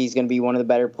do think he's going to be one of the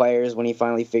better players when he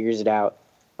finally figures it out.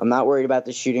 I'm not worried about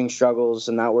the shooting struggles.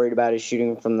 I'm not worried about his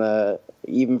shooting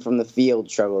even from the field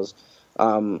struggles.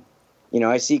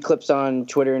 I see clips on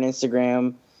Twitter and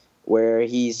Instagram where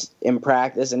he's in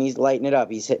practice and he's lighting it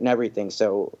up. He's hitting everything.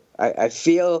 So I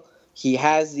feel he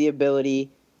has the ability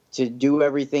to do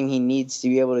everything he needs to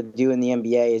be able to do in the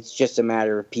NBA. It's just a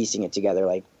matter of piecing it together,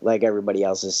 like everybody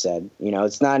else has said.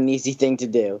 It's not an easy thing to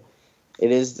do.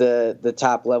 It is the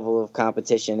top level of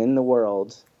competition in the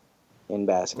world in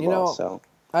basketball. So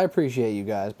I appreciate you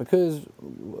guys, because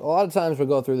a lot of times we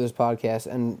go through this podcast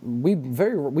and we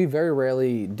very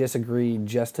rarely disagree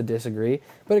just to disagree.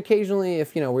 But occasionally,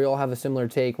 if we all have a similar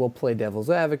take, we'll play devil's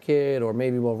advocate, or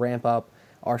maybe we'll ramp up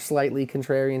our slightly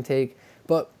contrarian take.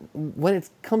 But when it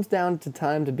comes down to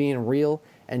time to being real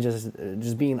and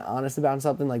just being honest about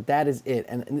something, like, that is it.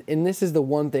 And this is the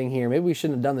one thing here. Maybe we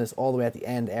shouldn't have done this all the way at the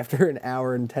end after an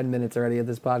hour and 10 minutes already of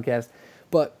this podcast.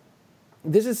 But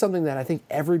this is something that I think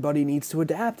everybody needs to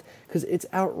adapt, because it's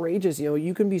outrageous.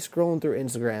 You can be scrolling through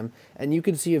Instagram and you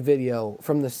can see a video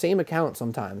from the same account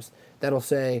sometimes that'll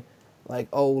say, like,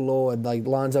 oh, Lord, like,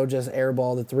 Lonzo just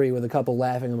airballed a 3 with a couple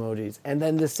laughing emojis. And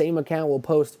then the same account will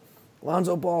post,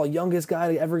 Lonzo Ball, youngest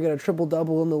guy to ever get a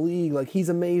triple-double in the league. Like, he's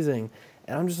amazing.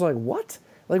 And I'm just like, what?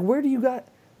 Like, what are you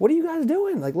guys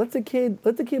doing? Like, let the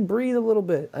kid breathe a little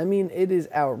bit. I mean, it is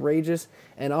outrageous.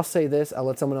 And I'll say this, I'll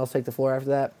let someone else take the floor after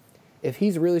that. If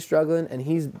he's really struggling and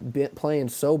he's been playing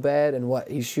so bad, and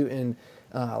he's shooting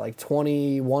like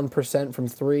 21% from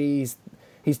three,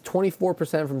 he's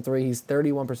 24% from three, he's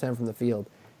 31% from the field.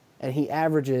 And he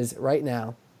averages right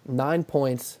now 9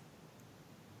 points,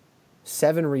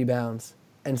 7 rebounds,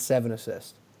 and 7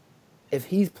 assists. If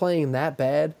he's playing that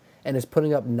bad and is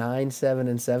putting up 9, 7,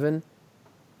 and 7,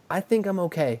 I think I'm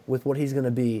okay with what he's going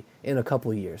to be in a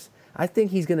couple years. I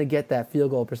think he's going to get that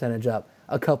field goal percentage up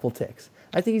a couple ticks.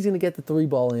 I think he's going to get the 3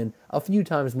 ball in a few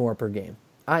times more per game.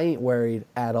 I ain't worried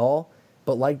at all.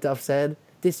 But like Duff said,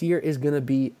 this year is going to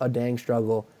be a dang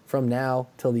struggle from now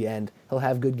till the end. He'll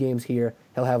have good games here.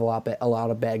 He'll have a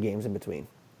lot of bad games in between.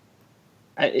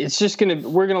 It's just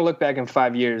we're going to look back in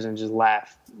 5 years and just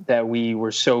laugh that we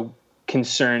were so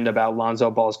concerned about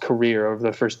Lonzo Ball's career over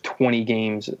the first 20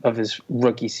 games of his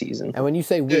rookie season. And when you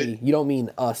say we, you don't mean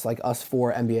us, like us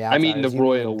 4 NBA outsiders. I mean the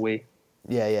royal we.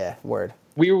 Yeah, word.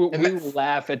 We will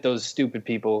laugh at those stupid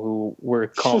people who were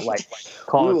calling.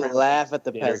 We will laugh at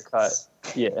the pests.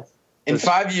 Yeah. In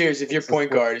 5 years, if your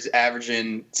point guard is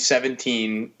averaging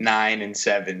 17, 9, and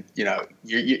 7,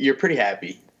 you're pretty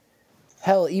happy.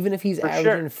 Hell, even if he's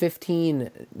averaging 15,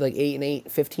 like 8 and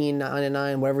 8, 15, 9 and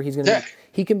 9, whatever he's going to be,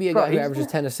 he can be a guy who averages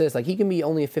 10 assists. Like, he can be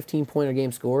only a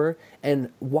 15-point-a-game scorer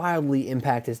and wildly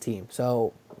impact his team.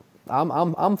 So,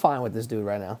 I'm fine with this dude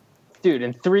right now. Dude,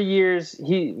 in 3 years,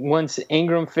 once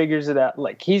Ingram figures it out,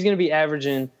 like, he's going to be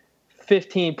averaging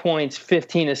 15 points,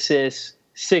 15 assists,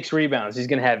 6 rebounds. He's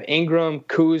going to have Ingram,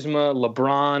 Kuzma,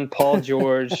 LeBron, Paul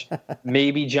George,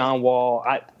 maybe John Wall.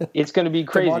 It's going to be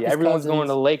crazy. DeMarcus Everyone's Cousins, going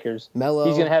to the Lakers. Melo.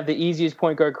 He's going to have the easiest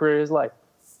point guard career of his life.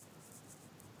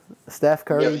 Steph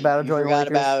Curry, battle joint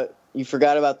Lakers. You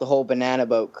forgot about the whole Banana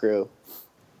Boat crew.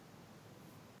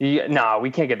 No,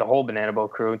 we can't get the whole Banana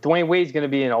Boat crew. Dwayne Wade's going to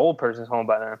be in an old person's home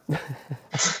by then.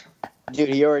 Dude,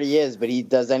 he already is, but he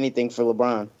does anything for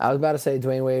LeBron. I was about to say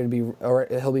Dwayne Wade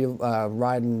he'll be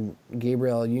riding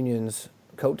Gabriel Union's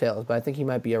coattails, but I think he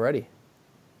might be already.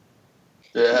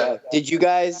 Yeah. Did you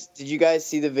guys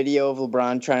see the video of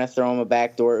LeBron trying to throw him a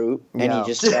backdoor oop and No.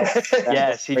 he just fell?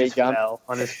 Yes, he Where just jumped? fell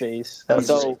on his face. That was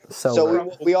So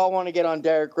So we all want to get on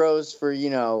Derrick Rose for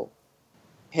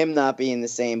him not being the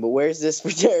same, but where's this for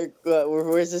Derrick?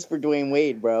 Where's this for Dwayne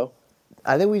Wade, bro?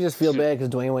 I think we just feel bad because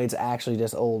Dwayne Wade's actually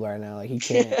just old right now. Like, he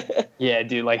can't. Yeah,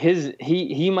 dude. Like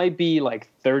he might be like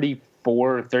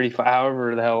 34 or 35,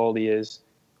 however the hell old he is.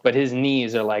 But his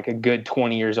knees are like a good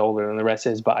 20 years older than the rest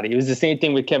of his body. It was the same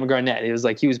thing with Kevin Garnett. It was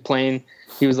like he was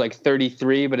like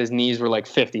 33, but his knees were like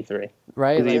 53.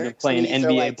 Right? Because he'd Like, been playing Knees are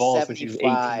NBA like ball since he was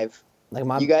 18.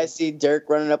 You guys see Dirk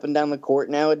running up and down the court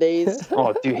nowadays?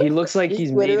 Oh, dude, he looks like He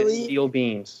he's made of literally- steel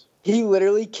beams. He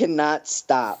literally cannot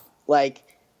stop. Like,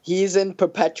 he's in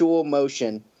perpetual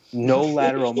motion. No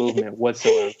lateral movement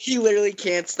whatsoever. He literally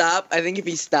can't stop. I think if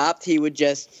he stopped, he would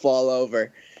just fall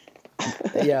over.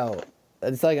 yo,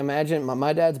 it's like, imagine,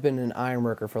 my dad's been an iron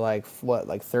worker for like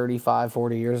 35,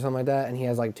 40 years or something like that, and he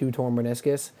has like 2 torn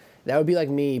meniscus. That would be like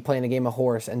me playing a game of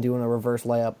horse and doing a reverse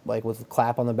layup, like with a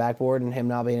clap on the backboard, and him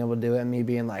not being able to do it, and me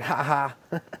being like, ha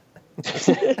ha.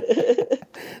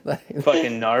 Like,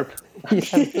 Fucking narp.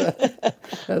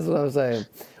 that's what I'm saying.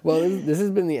 Well, this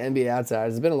has been the NBA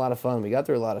Outsiders. It's been a lot of fun. We got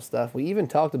through a lot of stuff. We even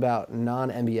talked about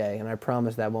non-NBA, and I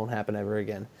promise that won't happen ever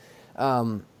again.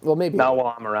 Well, maybe. Not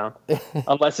while I'm around.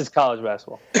 Unless it's college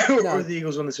basketball. Or the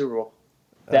Eagles win the Super Bowl.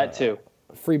 That too.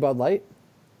 Free Bud Light?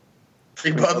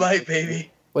 Free Bud Light,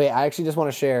 baby. Wait, I actually just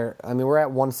want to share. I mean, we're at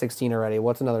 1:16 already.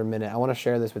 What's another minute? I want to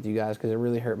share this with you guys because it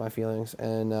really hurt my feelings,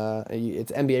 and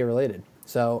it's NBA related.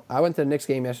 So I went to the Knicks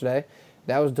game yesterday.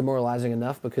 That was demoralizing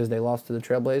enough because they lost to the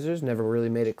Trailblazers, never really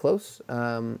made it close,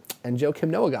 and Joakim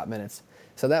Noah got minutes.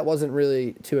 So that wasn't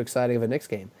really too exciting of a Knicks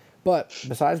game. But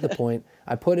besides the point,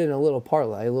 I put in a little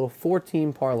parlay, a little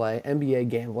 4-team parlay, NBA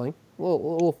gambling, a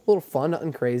little fun,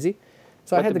 nothing crazy.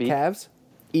 So I had the Cavs,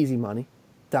 easy money.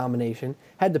 Domination.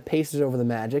 Had the Pacers over the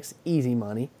Magics, easy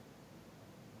money.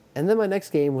 And then my next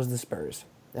game was the Spurs.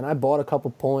 And I bought a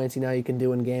couple points, you can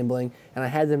do in gambling, and I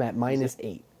had them at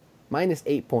 -8.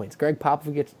 -8 points. Greg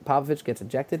Popovich gets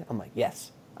ejected. I'm like,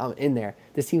 yes, I'm in there.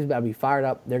 This team's about to be fired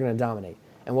up. They're going to dominate.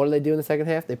 And what do they do in the second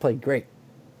half? They played great.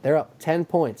 They're up 10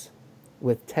 points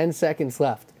with 10 seconds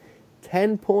left.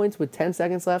 10 points with 10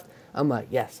 seconds left. I'm like,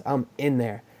 yes, I'm in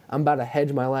there. I'm about to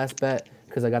hedge my last bet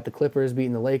because I got the Clippers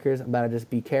beating the Lakers. I'm about to just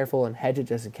be careful and hedge it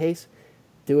just in case.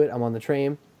 Do it. I'm on the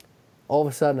train. All of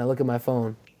a sudden, I look at my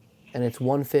phone, and it's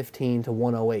 115 to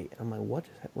 108. I'm like,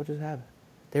 what just happened?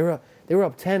 They were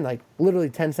up 10, like literally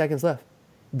 10 seconds left.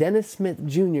 Dennis Smith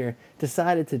Jr.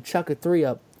 decided to chuck a 3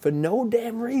 up for no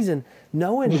damn reason,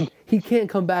 knowing he can't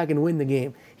come back and win the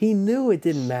game. He knew it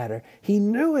didn't matter. He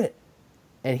knew it.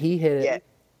 And he hit it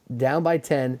down by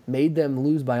 10, made them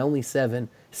lose by only 7.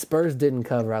 Spurs didn't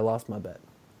cover. I lost my bet.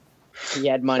 He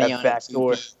had money on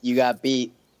it. You got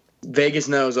beat. Vegas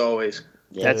knows always.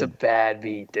 Yeah, That's a bad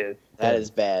beat, dude. That is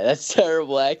bad. That's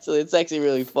terrible, actually. It's actually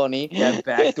really funny. That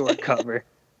backdoor cover.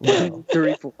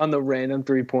 On the random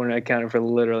 3-pointer, I counted for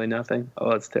literally nothing. Oh,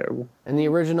 that's terrible. And the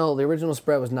original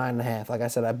spread was 9.5. Like I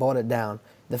said, I bought it down.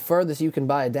 The furthest you can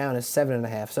buy it down is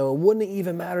 7.5. So it wouldn't have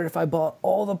even mattered if I bought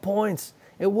all the points.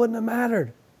 It wouldn't have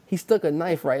mattered. He stuck a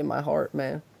knife right in my heart,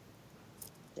 man.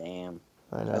 Damn.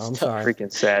 I know. That's I'm tough. sorry.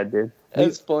 Freaking sad, dude.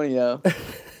 That's funny, though.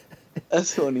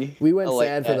 That's funny. We went I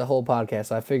sad for the whole podcast,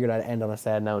 so I figured I'd end on a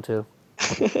sad note too.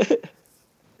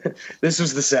 This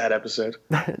was the sad episode.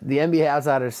 The NBA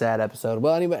Outsiders sad episode.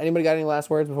 Well, anybody got any last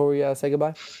words before we say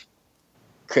goodbye?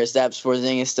 Kristaps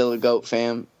Porzingis is still a GOAT,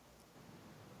 fam.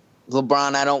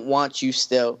 LeBron, I don't want you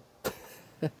still.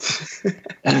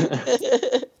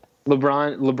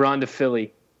 LeBron to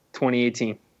Philly,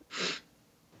 2018.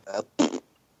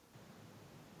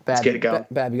 Let's get it going.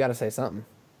 Bab, you got to say something.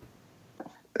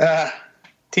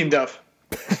 Team Duff.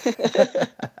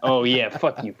 Oh, yeah.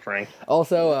 Fuck you, Frank.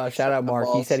 Also, shout out Mark.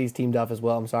 He said he's teamed up as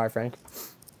well. I'm sorry, Frank.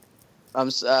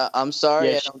 I'm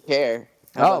sorry. Yeah, I don't care.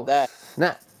 How about that?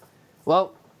 Nah.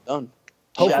 Well, Done.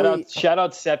 Shout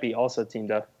out Seppi, also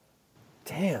teamed up.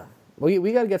 damn.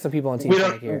 We got to get some people on Team We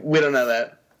Frank here. don't know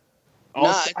that. Nah,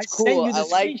 Also, it's sent cool. you the I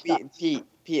like screenshot.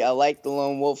 Pete. I like the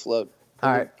lone wolf look.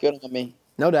 All right. Good on me.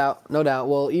 No doubt.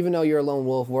 Well, even though you're a lone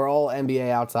wolf, we're all NBA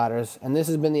Outsiders, and this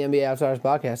has been the NBA Outsiders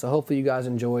podcast, so hopefully you guys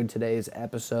enjoyed today's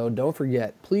episode.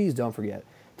 Please don't forget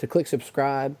to click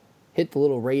subscribe, hit the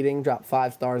little rating, drop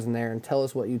 5 stars in there, and tell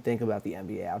us what you think about the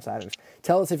NBA Outsiders.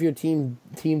 Tell us if you're Team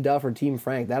Duff or Team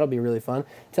Frank. That'll be really fun.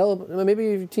 Maybe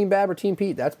if you're Team Bab or Team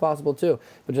Pete. That's possible too.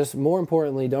 But just more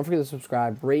importantly, don't forget to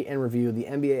subscribe, rate, and review the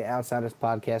NBA Outsiders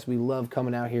podcast. We love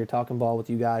coming out here talking ball with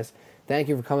you guys. Thank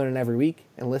you for coming in every week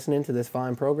and listening to this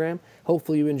fine program.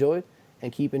 Hopefully you enjoyed,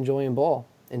 and keep enjoying ball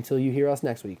until you hear us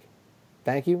next week.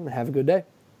 Thank you, and have a good day.